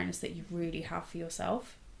 It's a kindness that you really have for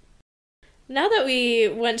yourself. Now that we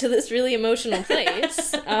went to this really emotional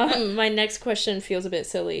place, my next question feels a bit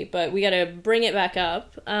silly, but we gotta bring it back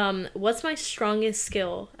up. What's my strongest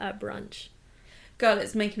skill at brunch? Girl,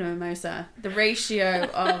 it's making a mimosa. The ratio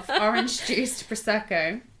of orange juice to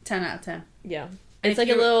Prosecco, 10 out of 10. Yeah. It's like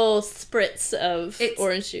a little spritz of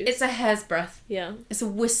orange juice. It's a hair's breadth. Yeah. It's a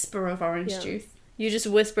whisper of orange juice. You just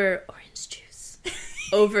whisper, orange juice,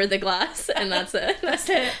 over the glass, and that's it. That's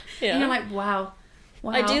it. Yeah. And you're like, wow.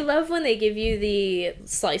 I do love when they give you the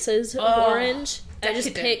slices of orange. I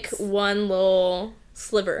just pick one little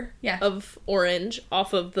sliver of orange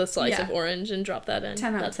off of the slice of orange and drop that in.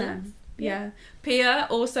 10 out of 10. Yeah. Pia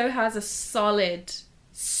also has a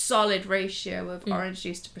solid ratio of orange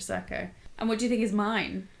juice to Prosecco. And what do you think is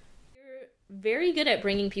mine? You're very good at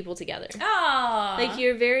bringing people together. Ah, like,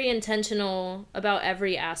 you're very intentional about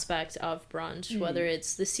every aspect of brunch, whether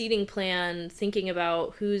it's the seating plan, thinking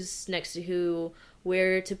about who's next to who,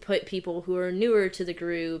 where to put people who are newer to the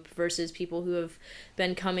group versus people who have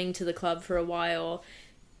been coming to the club for a while.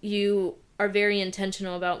 You are very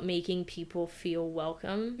intentional about making people feel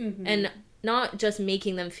welcome, and not just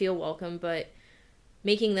making them feel welcome, but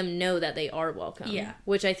making them know that they are welcome. Yeah.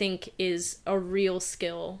 Which I think is a real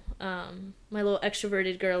skill. My little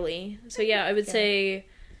extroverted girly. So yeah, I would say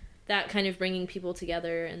that kind of bringing people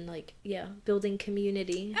together and, like, building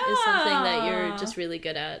community is something that you're just really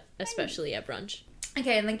good at, especially at brunch.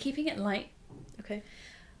 Okay, and then keeping it light. Okay.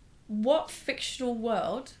 What fictional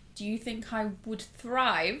world do you think I would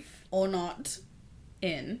thrive or not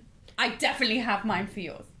in? I definitely have mine for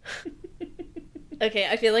yours. Okay,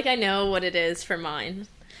 I feel like I know what it is for mine.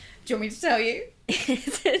 Do you want me to tell you?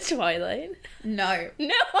 Is it Twilight? No.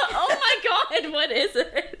 No! Oh my god, what is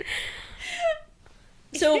it?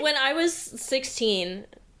 So when I was 16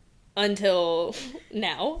 until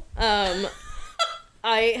now,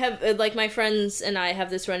 I have, like, my friends and I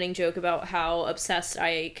have this running joke about how obsessed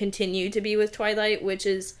I continue to be with Twilight, which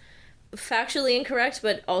is factually incorrect,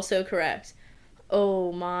 but also correct.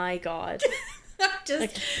 Oh my god.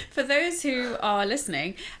 For those who are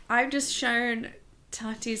listening, I've just shown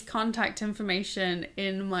Tati's contact information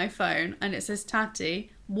in my phone, and it says Tati,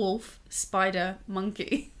 wolf, spider,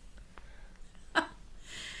 monkey.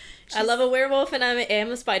 I love a werewolf and I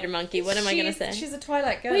am a spider monkey. What am I going to say? She's a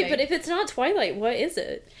Twilight girl. Wait, but if it's not Twilight, what is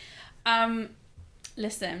it?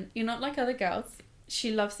 Listen, you're not like other girls.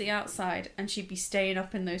 She loves the outside and she'd be staying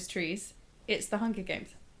up in those trees. It's the Hunger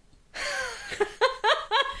Games.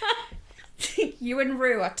 You and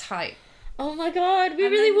Rue are tight. Oh my god, we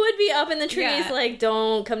And really then- would be up in the trees, Yeah. like,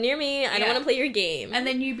 don't come near me, I don't Yeah. want to play your game. And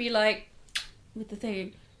then you'd be like, with the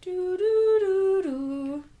thing, do do do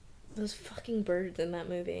do. Those fucking birds in that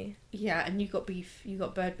movie. Yeah, and you got beef. You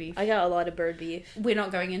got bird beef. I got a lot of bird beef. We're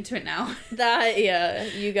not going into it now. That, yeah,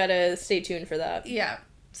 you gotta stay tuned for that. Yeah.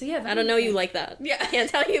 So yeah, I don't know you like that. Yeah. I can't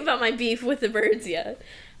tell you about my beef with the birds yet.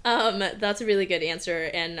 That's a really good answer,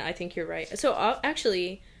 and I think you're right. So,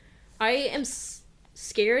 actually, I am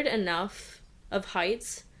scared enough of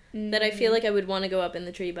heights that I feel like I would want to go up in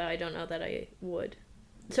the tree, but I don't know that I would.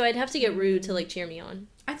 So I'd have to get Rue to, like, cheer me on.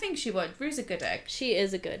 I think she would. Rue's a good egg. She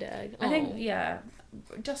is a good egg. I think, Aw. yeah,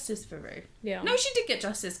 justice for Rue. Yeah. No, she did get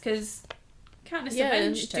justice because Katniss Yeah,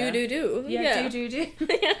 avenged her. do. Yeah, do.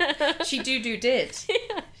 Yeah. She did.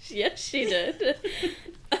 Yeah, yes, she did.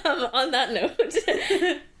 On that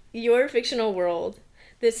note, your fictional world.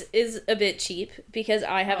 This is a bit cheap because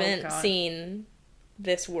I haven't God. seen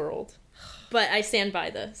this world, but I stand by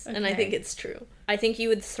this, and I Okay. think it's true. I think you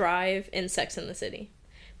would thrive in Sex and the City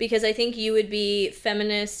because I think you would be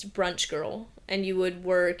feminist brunch girl, and you would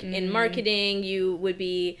work in marketing. You would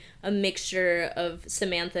be a mixture of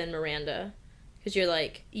Samantha and Miranda because you're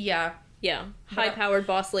like, Yeah. yeah, high-powered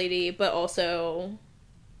boss lady, but also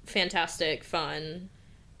fantastic, fun.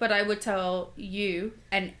 But I would tell you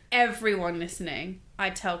and everyone listening,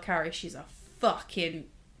 I'd tell Carrie she's a fucking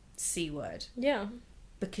C-word. Yeah.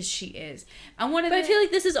 Because she is. And one of But I the... feel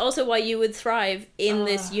like this is also why you would thrive in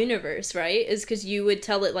this universe, right? Is because you would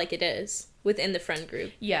tell it like it is within the friend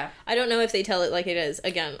group. Yeah. I don't know if they tell it like it is.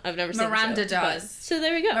 Again, I've never seen Miranda the show, but- does. So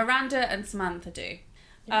there we go. Miranda and Samantha do.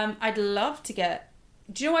 I'd love to get...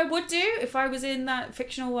 Do you know what I would do if I was in that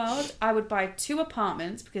fictional world? I would buy 2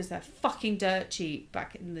 apartments because they're fucking dirt cheap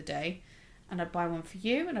back in the day. And I'd buy one for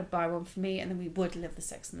you and I'd buy one for me and then we would live the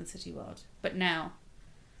Sex and the City world. But now...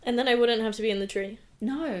 And then I wouldn't have to be in the tree.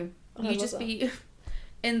 No. Oh, I You love just that. be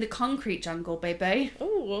in the concrete jungle, baby.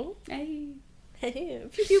 Oh. Hey. Hey.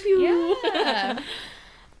 Pew, pew, pew. Yeah.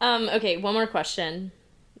 Okay, one more question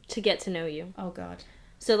to get to know you. Oh, God.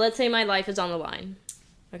 So let's say my life is on the line.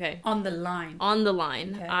 Okay. On the line. On the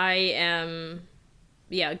line. Okay. I am,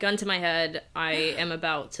 gun to my head, I am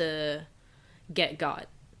about to get got.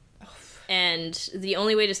 And the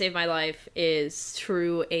only way to save my life is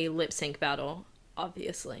through a lip sync battle,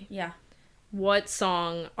 obviously. Yeah. What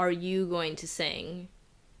song are you going to sing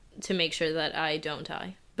to make sure that I don't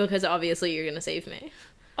die? Because obviously you're going to save me.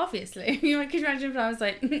 Obviously. Could you imagine if I was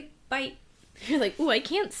like, bye. You're like, ooh, I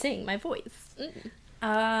can't sing, my voice.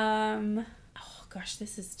 Oh gosh,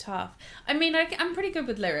 this is tough. I mean, I'm pretty good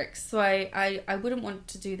with lyrics, so I wouldn't want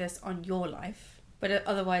to do this on your life. But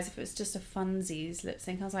otherwise, if it was just a funsies lip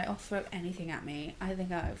sync, I was like, oh, throw anything at me. I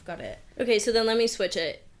think I've got it. Okay, so then let me switch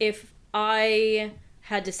it. If I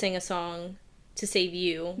had to sing a song to save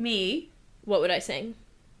you, Me, what would I sing?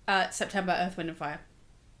 September, Earth, Wind and Fire.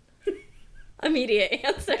 Immediate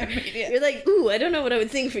answer. Immediate. You're like, ooh, I don't know what I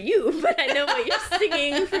would sing for you, but I know what you're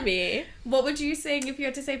singing for me. What would you sing if you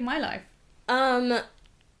had to save my life?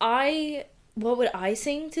 What would I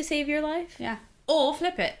sing to save your life? Yeah. Or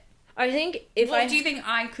flip it. I think if What I... do you think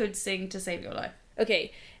I could sing to save your life?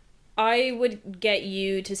 Okay, I would get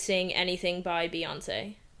you to sing anything by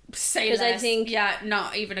Beyonce. Say 'Cause I less. think Yeah,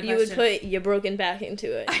 not even a You would question. put your broken back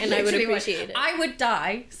into it, and I would literally appreciate it. I would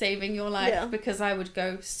die saving your life Yeah. because I would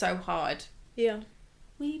go so hard. Yeah.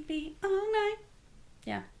 We'd be all night.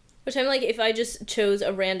 Yeah. Which I'm like, if I just chose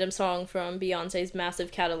a random song from Beyonce's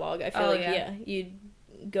massive catalog, I feel Oh, like, yeah. you'd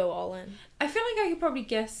go all in. I feel like I could probably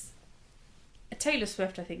guess a Taylor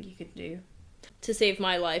Swift. I think you could do. To save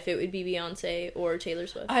my life, it would be Beyonce or Taylor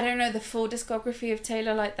Swift. I don't know the full discography of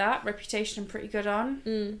Taylor like that. Reputation I'm pretty good on.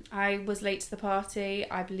 Mm. I was late to the party.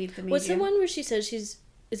 I believe the medium. What's the one where she says she's...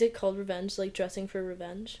 Is it called Revenge? Like, dressing for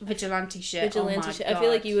revenge? Vigilante shit. Vigilante oh my shit. God. I feel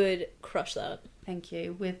like you would crush that. Thank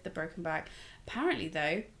you. With the broken back. Apparently,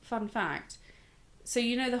 though, fun fact. So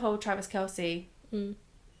you know the whole Travis Kelce Mm.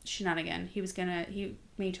 shenanigan. He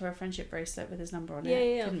made her a friendship bracelet with his number on Yeah, it.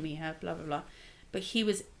 yeah, yeah. Didn't meet her. Blah blah blah. But he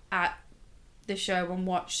was at the show and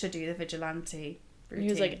watched her do the vigilante routine. He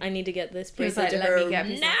was like, I need to get this He was bracelet like, to "Let her me get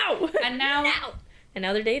this." now! And now, now! And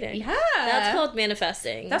now they're dating. yeah, That's called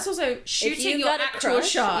manifesting. That's also If shooting you've your got a actual crush,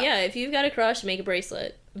 shot. yeah, if you've got a crush, make a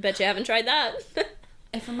bracelet. Bet you haven't tried that.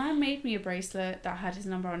 If a man made me a bracelet that had his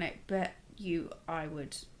number on it, bet you I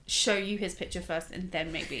would show you his picture first and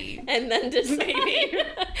then maybe. And then just maybe.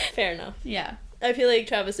 Fair enough. Yeah. I feel like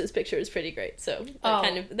Travis's picture is pretty great, so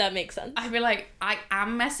that makes sense. I'd be like, I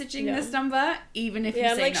am messaging Yeah. this number, even if you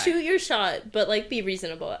Yeah, I'm say like, no. shoot your shot, but like be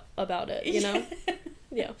reasonable about it, you know?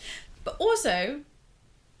 Yeah. But also,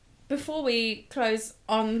 before we close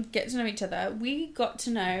on get to know each other, we got to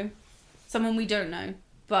know someone we don't know,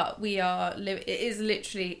 but we are. It is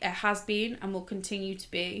literally, it has been and will continue to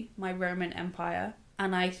be my Roman Empire,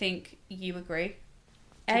 and I think you agree.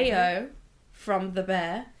 Ao from The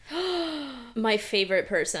Bear, my favorite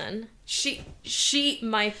person. She,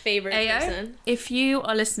 my favorite Ao, person. if you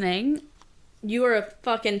are listening, you are a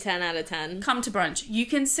fucking 10 out of 10. Come to brunch. You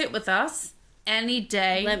can sit with us any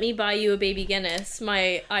day. Let me buy you a baby Guinness,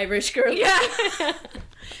 my Irish girl. Yeah.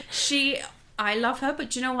 I love her,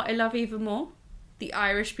 but do you know what I love even more? The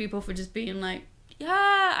Irish people for just being like,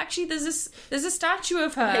 yeah, actually there's a statue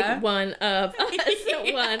of her. Like one of us.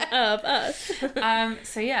 Yeah. One of us.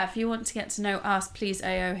 So yeah, if you want to get to know us, please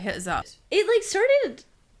AO hit us up. It like started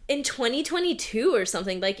in 2022 or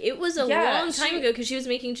something. Like it was a long time ago, because she was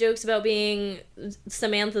making jokes about being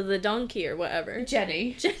Samantha the donkey or whatever.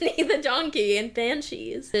 Jenny the donkey in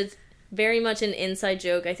Banshees. It's very much an inside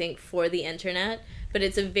joke, I think, for the internet, but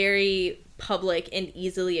it's a very public and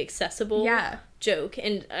easily accessible joke,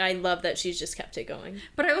 and I love that she's just kept it going.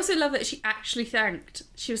 But I also love that she actually thanked.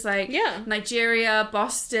 She was like, Nigeria,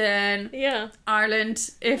 Boston, Ireland,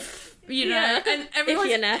 if you know, and everyone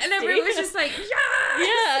was just like,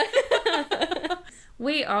 yeah.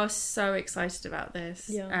 We are so excited about this,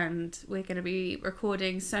 and we're going to be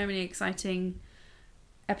recording so many exciting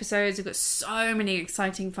episodes. We've got so many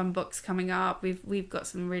exciting fun books coming up. We've got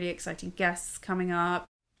some really exciting guests coming up.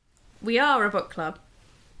 We are a book club.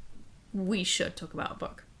 We should talk about a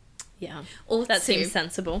book. Yeah. Also, that seems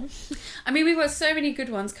sensible. I mean, we've got so many good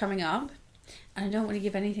ones coming up, and I don't want to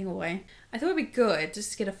give anything away. I thought it'd be good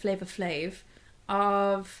just to get a flav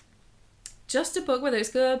of just a book, whether it's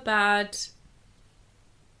good, bad,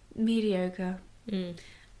 mediocre,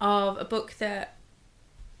 of a book that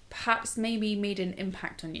perhaps maybe made an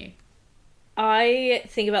impact on you. I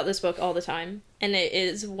think about this book all the time, and it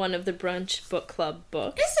is one of the Brunch Book Club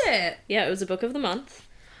books. Is it? Yeah, it was a book of the month.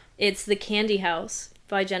 It's The Candy House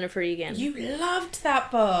by Jennifer Egan. You loved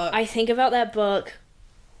that book. I think about that book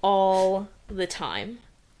all the time.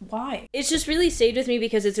 Why? It's just really stayed with me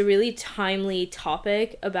because it's a really timely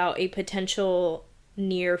topic about a potential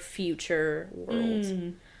near future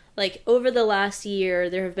world. Like, over the last year,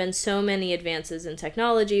 there have been so many advances in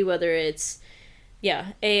technology, whether it's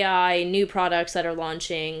AI, new products that are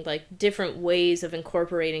launching, like different ways of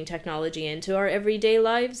incorporating technology into our everyday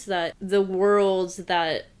lives, that the world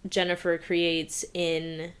that Jennifer creates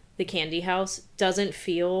in The Candy House doesn't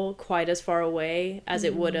feel quite as far away as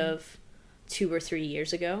it would have 2 or 3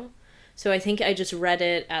 years ago. So I think I just read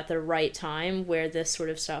it at the right time where this sort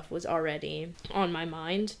of stuff was already on my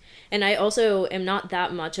mind. And I also am not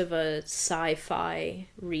that much of a sci-fi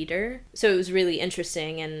reader. So it was really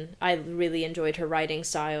interesting, and I really enjoyed her writing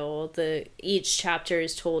style. Each chapter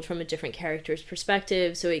is told from a different character's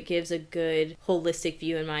perspective, so it gives a good holistic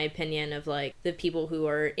view, in my opinion, of like the people who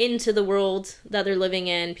are into the world that they're living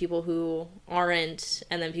in, people who aren't,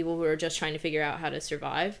 and then people who are just trying to figure out how to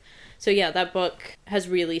survive. So yeah, that book has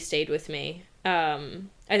really stayed with me.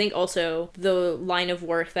 I think also the line of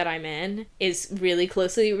work that I'm in is really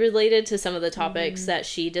closely related to some of the topics that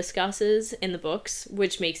she discusses in the books,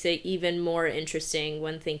 which makes it even more interesting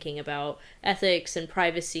when thinking about ethics and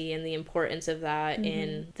privacy and the importance of that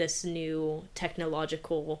in this new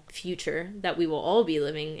technological future that we will all be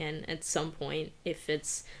living in at some point, if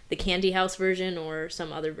it's the Candy House version or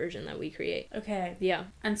some other version that we create. Okay. Yeah.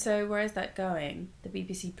 And so where is that going? The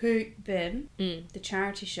BBC bin? The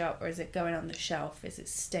charity shop? Or is it going on the shelf? Is it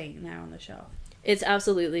staying there on the shelf? It's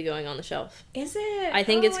absolutely going on the shelf. Is it? I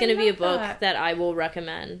think it's going to be a book that I will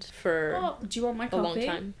recommend for do you want my copy? a long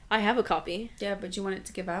time. I have a copy. Yeah, but do you want it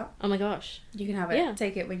to give out? Oh my gosh. You can have it. Yeah.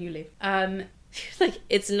 Take it when you leave. Like,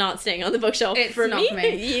 it's not staying on the bookshelf it's for not me. For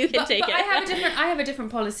me. You can take it. I have a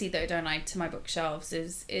different policy though, don't I, to my bookshelves,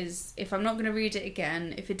 is if I'm not going to read it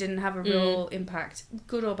again, if it didn't have a real impact,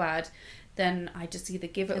 good or bad, then I just either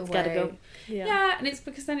give it away. It's gotta go. Yeah, and it's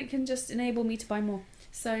because then it can just enable me to buy more.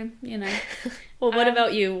 So, you know. Well, what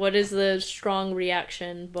about you? What is the strong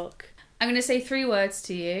reaction book? I'm going to say 3 words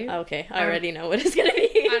to you. Okay, I already know what it's going to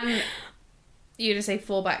be. And you're going to say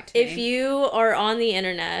fall back to me. If you are on the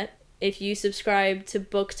internet, if you subscribe to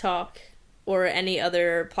Book Talk or any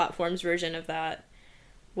other platform's version of that,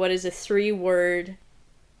 what is a 3-word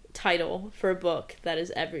title for a book that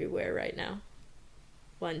is everywhere right now?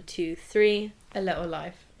 1, 2, 3. A Little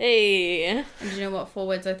Life. Hey. And do you know what 4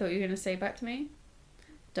 words I thought you were going to say back to me?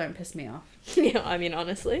 Don't piss me off. Yeah, I mean,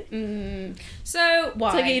 honestly. So, why?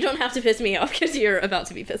 It's like, you don't have to piss me off because you're about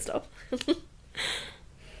to be pissed off.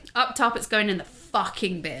 Up top, it's going in the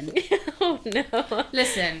fucking bin. Oh, no.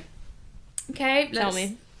 Listen. Okay? Tell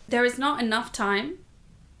me. There is not enough time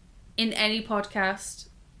in any podcast,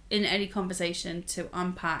 in any conversation, to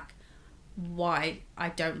unpack why I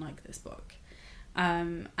don't like this book.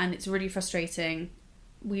 And it's really frustrating.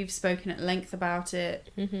 We've spoken at length about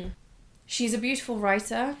it. Mm-hmm. She's a beautiful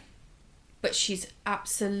writer, but she's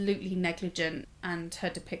absolutely negligent, and her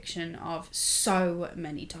depiction of so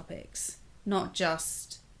many topics, not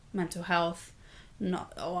just mental health,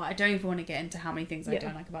 I don't even want to get into how many things I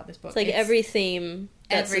don't like about this book. It's like every theme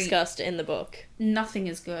that's discussed in the book. Nothing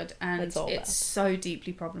is good, and it's so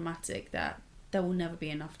deeply problematic that there will never be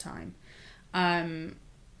enough time. And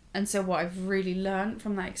so what I've really learned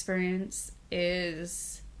from that experience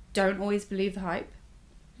is don't always believe the hype.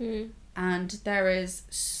 Mm. And there is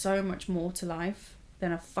so much more to life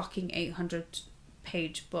than a fucking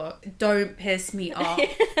 800-page book. Don't piss me off.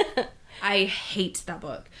 I hate that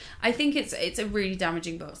book. I think it's a really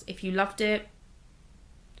damaging book. If you loved it,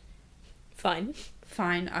 fine.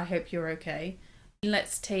 I hope you're okay.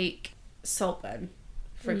 Let's take Saltburn,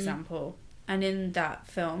 for example. And in that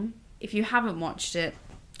film, if you haven't watched it,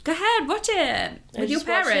 go ahead, watch it with your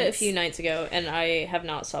parents. I watched it a few nights ago, and I have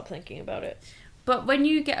not stopped thinking about it. But when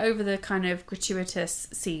you get over the kind of gratuitous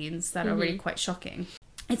scenes that are really quite shocking,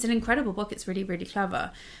 it's an incredible book. It's really, really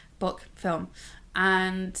clever film.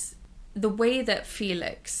 And the way that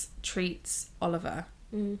Felix treats Oliver,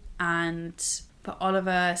 but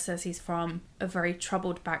Oliver says he's from a very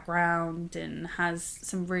troubled background and has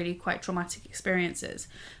some really quite traumatic experiences.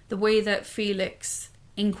 The way that Felix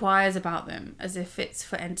inquires about them as if it's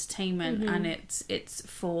for entertainment and it's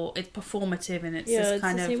performative, and it's this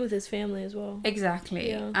kind the of same with his family as well.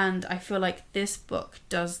 Exactly. And I feel like this book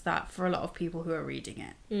does that for a lot of people who are reading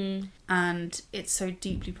it. And it's so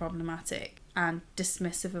deeply problematic and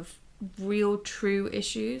dismissive of real true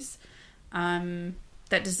issues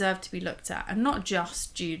that deserve to be looked at, and not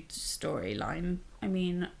just Jude's storyline. I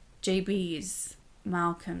mean, JB's,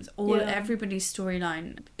 Malcolm's, everybody's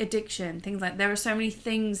storyline, addiction, things like, there are so many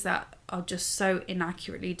things that are just so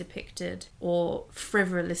inaccurately depicted or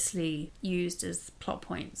frivolously used as plot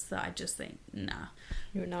points that I just think, nah,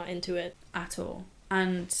 you're not into it at all.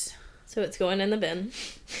 And so it's going in the bin.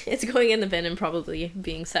 It's going in the bin and probably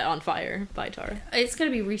being set on fire by Tara. It's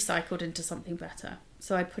going to be recycled into something better,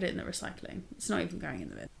 so I put it in the recycling. It's not even going in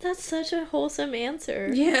the bin. That's such a wholesome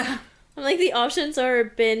answer. Yeah. I'm like, the options are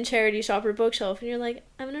bin, charity shop, or bookshelf, and you're like,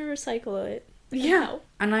 I'm gonna recycle it. Yeah.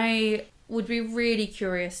 And I would be really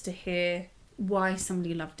curious to hear why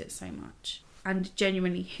somebody loved it so much, and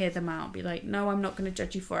genuinely hear them out. Be like, no, I'm not going to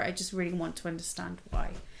judge you for it. I just really want to understand why,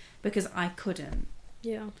 because I couldn't.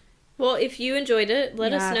 Yeah. Well, if you enjoyed it,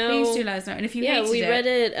 let us know. Please do let us know. And if you hated it... we read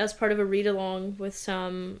it as part of a read-along with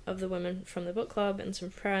some of the women from the book club and some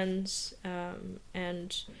friends,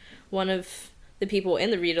 and one of the people in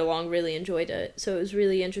the read-along really enjoyed it. So it was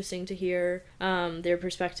really interesting to hear their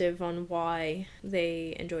perspective on why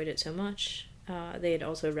they enjoyed it so much. They had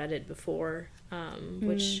also read it before,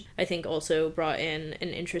 which I think also brought in an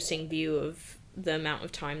interesting view of the amount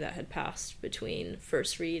of time that had passed between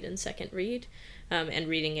first read and second read, and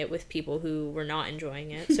reading it with people who were not enjoying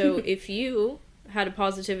it. So if you had a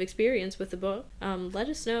positive experience with the book, let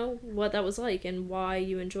us know what that was like and why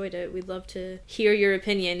you enjoyed it. We'd love to hear your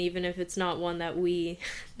opinion, even if it's not one that we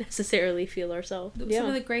necessarily feel ourselves. Some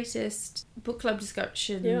of the greatest book club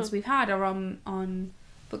discussions we've had are on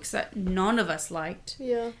books that none of us liked.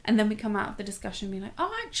 Yeah. And then we come out of the discussion being like,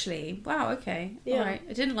 oh, actually, wow, okay. Yeah. All right.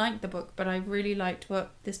 I didn't like the book, but I really liked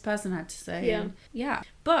what this person had to say. Yeah. And yeah.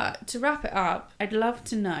 But to wrap it up, I'd love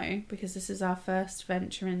to know, because this is our first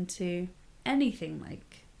venture into anything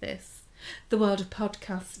like this, the world of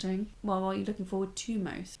podcasting, what are you looking forward to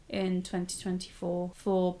most in 2024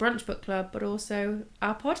 for Brunch Book Club, but also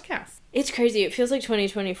our podcast? It's crazy. It feels like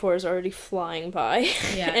 2024 is already flying by.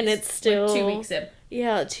 Yeah. And it's still like 2 weeks in.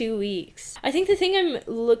 Yeah, 2 weeks. I think the thing I'm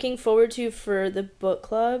looking forward to for the book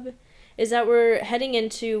club is that we're heading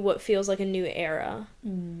into what feels like a new era.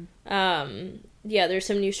 Yeah, there's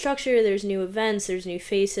some new structure, there's new events, there's new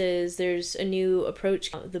faces, there's a new approach.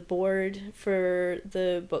 The board for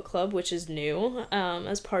the book club, which is new,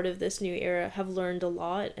 as part of this new era, have learned a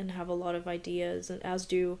lot and have a lot of ideas, and as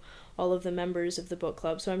do all of the members of the book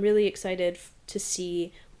club. So I'm really excited to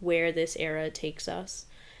see where this era takes us.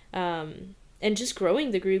 And just growing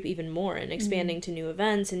the group even more and expanding to new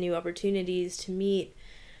events and new opportunities to meet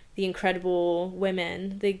the incredible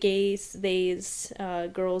women, the gays, theys,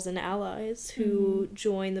 girls and allies who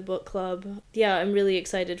join the book club. Yeah, I'm really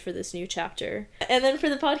excited for this new chapter. And then for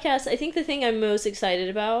the podcast, I think the thing I'm most excited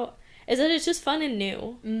about is that it's just fun and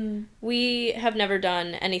new. We have never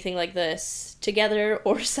done anything like this together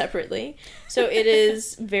or separately. So it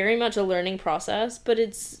is very much a learning process, but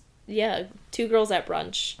it's yeah, two girls at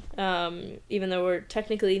brunch. Even though we're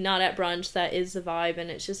technically not at brunch, that is the vibe, and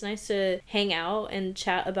it's just nice to hang out and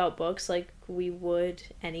chat about books like we would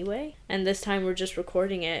anyway. And this time we're just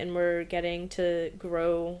recording it, and we're getting to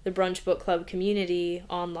grow the Brunch Book Club community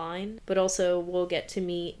online, but also we'll get to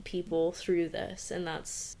meet people through this, and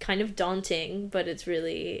that's kind of daunting, but it's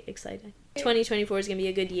really exciting. 2024 is gonna be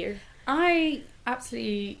a good year. I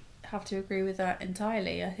absolutely have to agree with that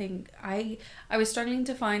entirely. I think I was struggling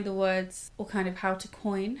to find the words, or kind of how to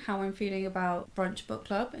coin how I'm feeling about Brunch Book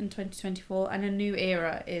Club in 2024, and a new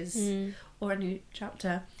era is, or a new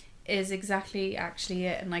chapter is exactly actually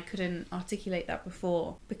it. And I couldn't articulate that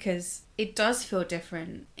before, because it does feel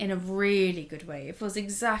different in a really good way. It feels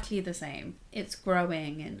exactly the same. It's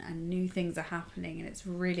growing, and new things are happening, and it's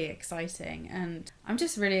really exciting, and I'm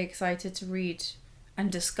just really excited to read and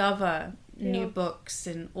discover new books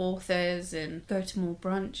and authors, and go to more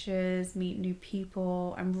brunches, meet new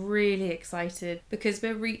people. I'm really excited because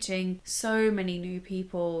we're reaching so many new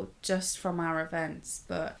people just from our events,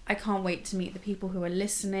 but I can't wait to meet the people who are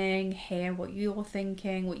listening, hear what you're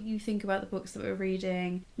thinking, what you think about the books that we're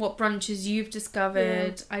reading, what brunches you've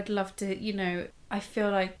discovered. I'd love to, I feel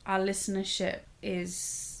like our listenership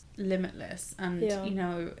is limitless, and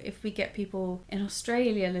if we get people in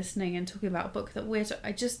Australia listening and talking about a book that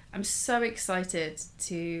I'm so excited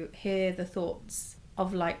to hear the thoughts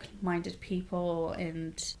of like-minded people,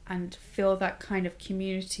 and feel that kind of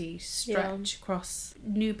community stretch across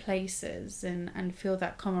new places, and feel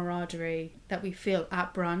that camaraderie that we feel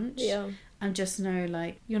at brunch. And just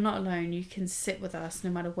know, you're not alone. You can sit with us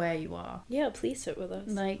no matter where you are. Please sit with us.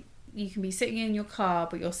 You can be sitting in your car,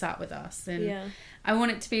 but you're sat with us. And I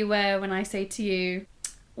want it to be where, when I say to you,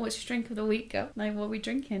 what's your drink of the week, girl? What are we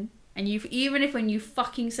drinking? And even if when you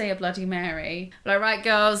fucking say a Bloody Mary, right,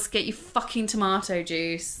 girls, get your fucking tomato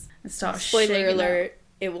juice and start Spoiler alert,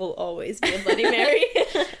 it will always be a Bloody Mary.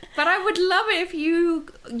 But I would love it if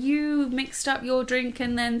you mixed up your drink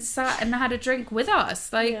and then sat and had a drink with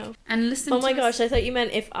us, and listened. Oh my gosh, I thought you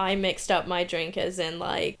meant if I mixed up my drink, as in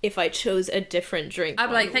if I chose a different drink. I'd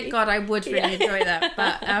be like, thank God, I would really enjoy that.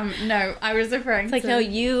 But no, I was referring to no,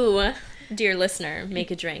 you, dear listener,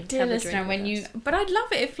 make a drink. Dear listener, but I'd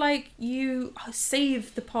love it if you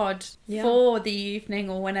save the pod for the evening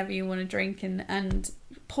or whenever you want to drink, and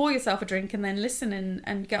pour yourself a drink and then listen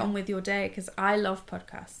and get on with your day, because I love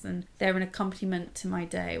podcasts, and they're an accompaniment to my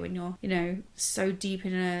day when you're so deep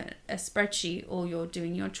in a spreadsheet, or you're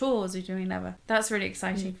doing your chores or doing whatever. That's really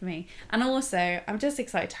exciting for me. And also I'm just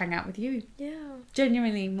excited to hang out with you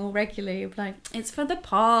genuinely more regularly. It's for the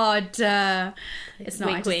pod. It's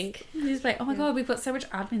not wink. It's oh my God, we've got so much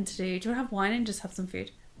admin to do. Do you want to have wine and just have some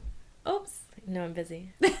food? Oops. No, I'm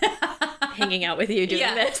busy hanging out with you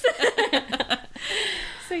doing this.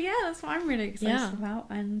 So that's what I'm really excited about,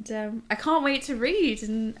 and I can't wait to read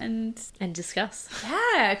and discuss.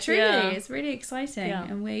 Yeah, truly, it's really exciting,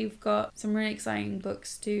 and we've got some really exciting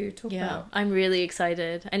books to talk about. I'm really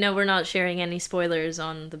excited. I know we're not sharing any spoilers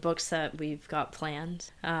on the books that we've got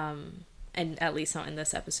planned, and at least not in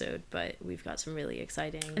this episode, but we've got some really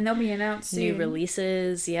exciting, and they'll be announced new soon.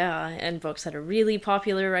 Releases, and books that are really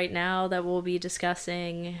popular right now that we'll be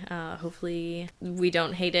discussing. Hopefully we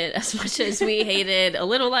don't hate it as much as we hated A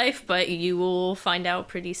Little Life, but you will find out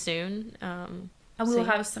pretty soon. And we will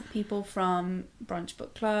have some people from Brunch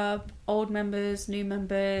Book Club, old members, new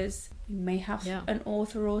members. We may have an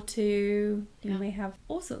author or two. We may have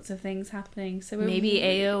all sorts of things happening. So maybe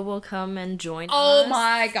Ao will come and join us. Oh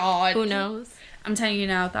my God. Who knows? I'm telling you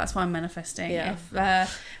now, that's why I'm manifesting. If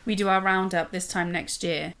we do our roundup this time next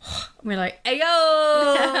year, we're like,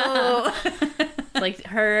 Ayo! Like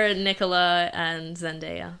her, Nicola, and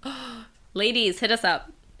Zendaya. Ladies, hit us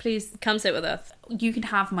up. Please come sit with us. You can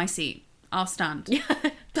have my seat. I'll stand.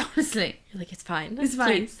 Honestly. You're like, it's fine. It's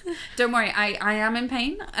fine. Don't worry, I am in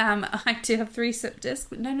pain. I do have 3 slip discs.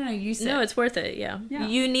 But no, you sit. No, it's worth it, yeah.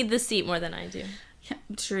 You need the seat more than I do. Yeah,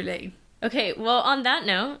 truly. Okay, well, on that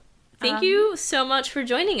note, thank you so much for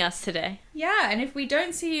joining us today. Yeah, and if we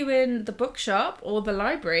don't see you in the bookshop or the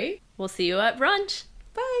library, we'll see you at brunch.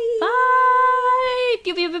 Bye. Bye.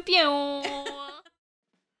 Pew, pew, pew, pew.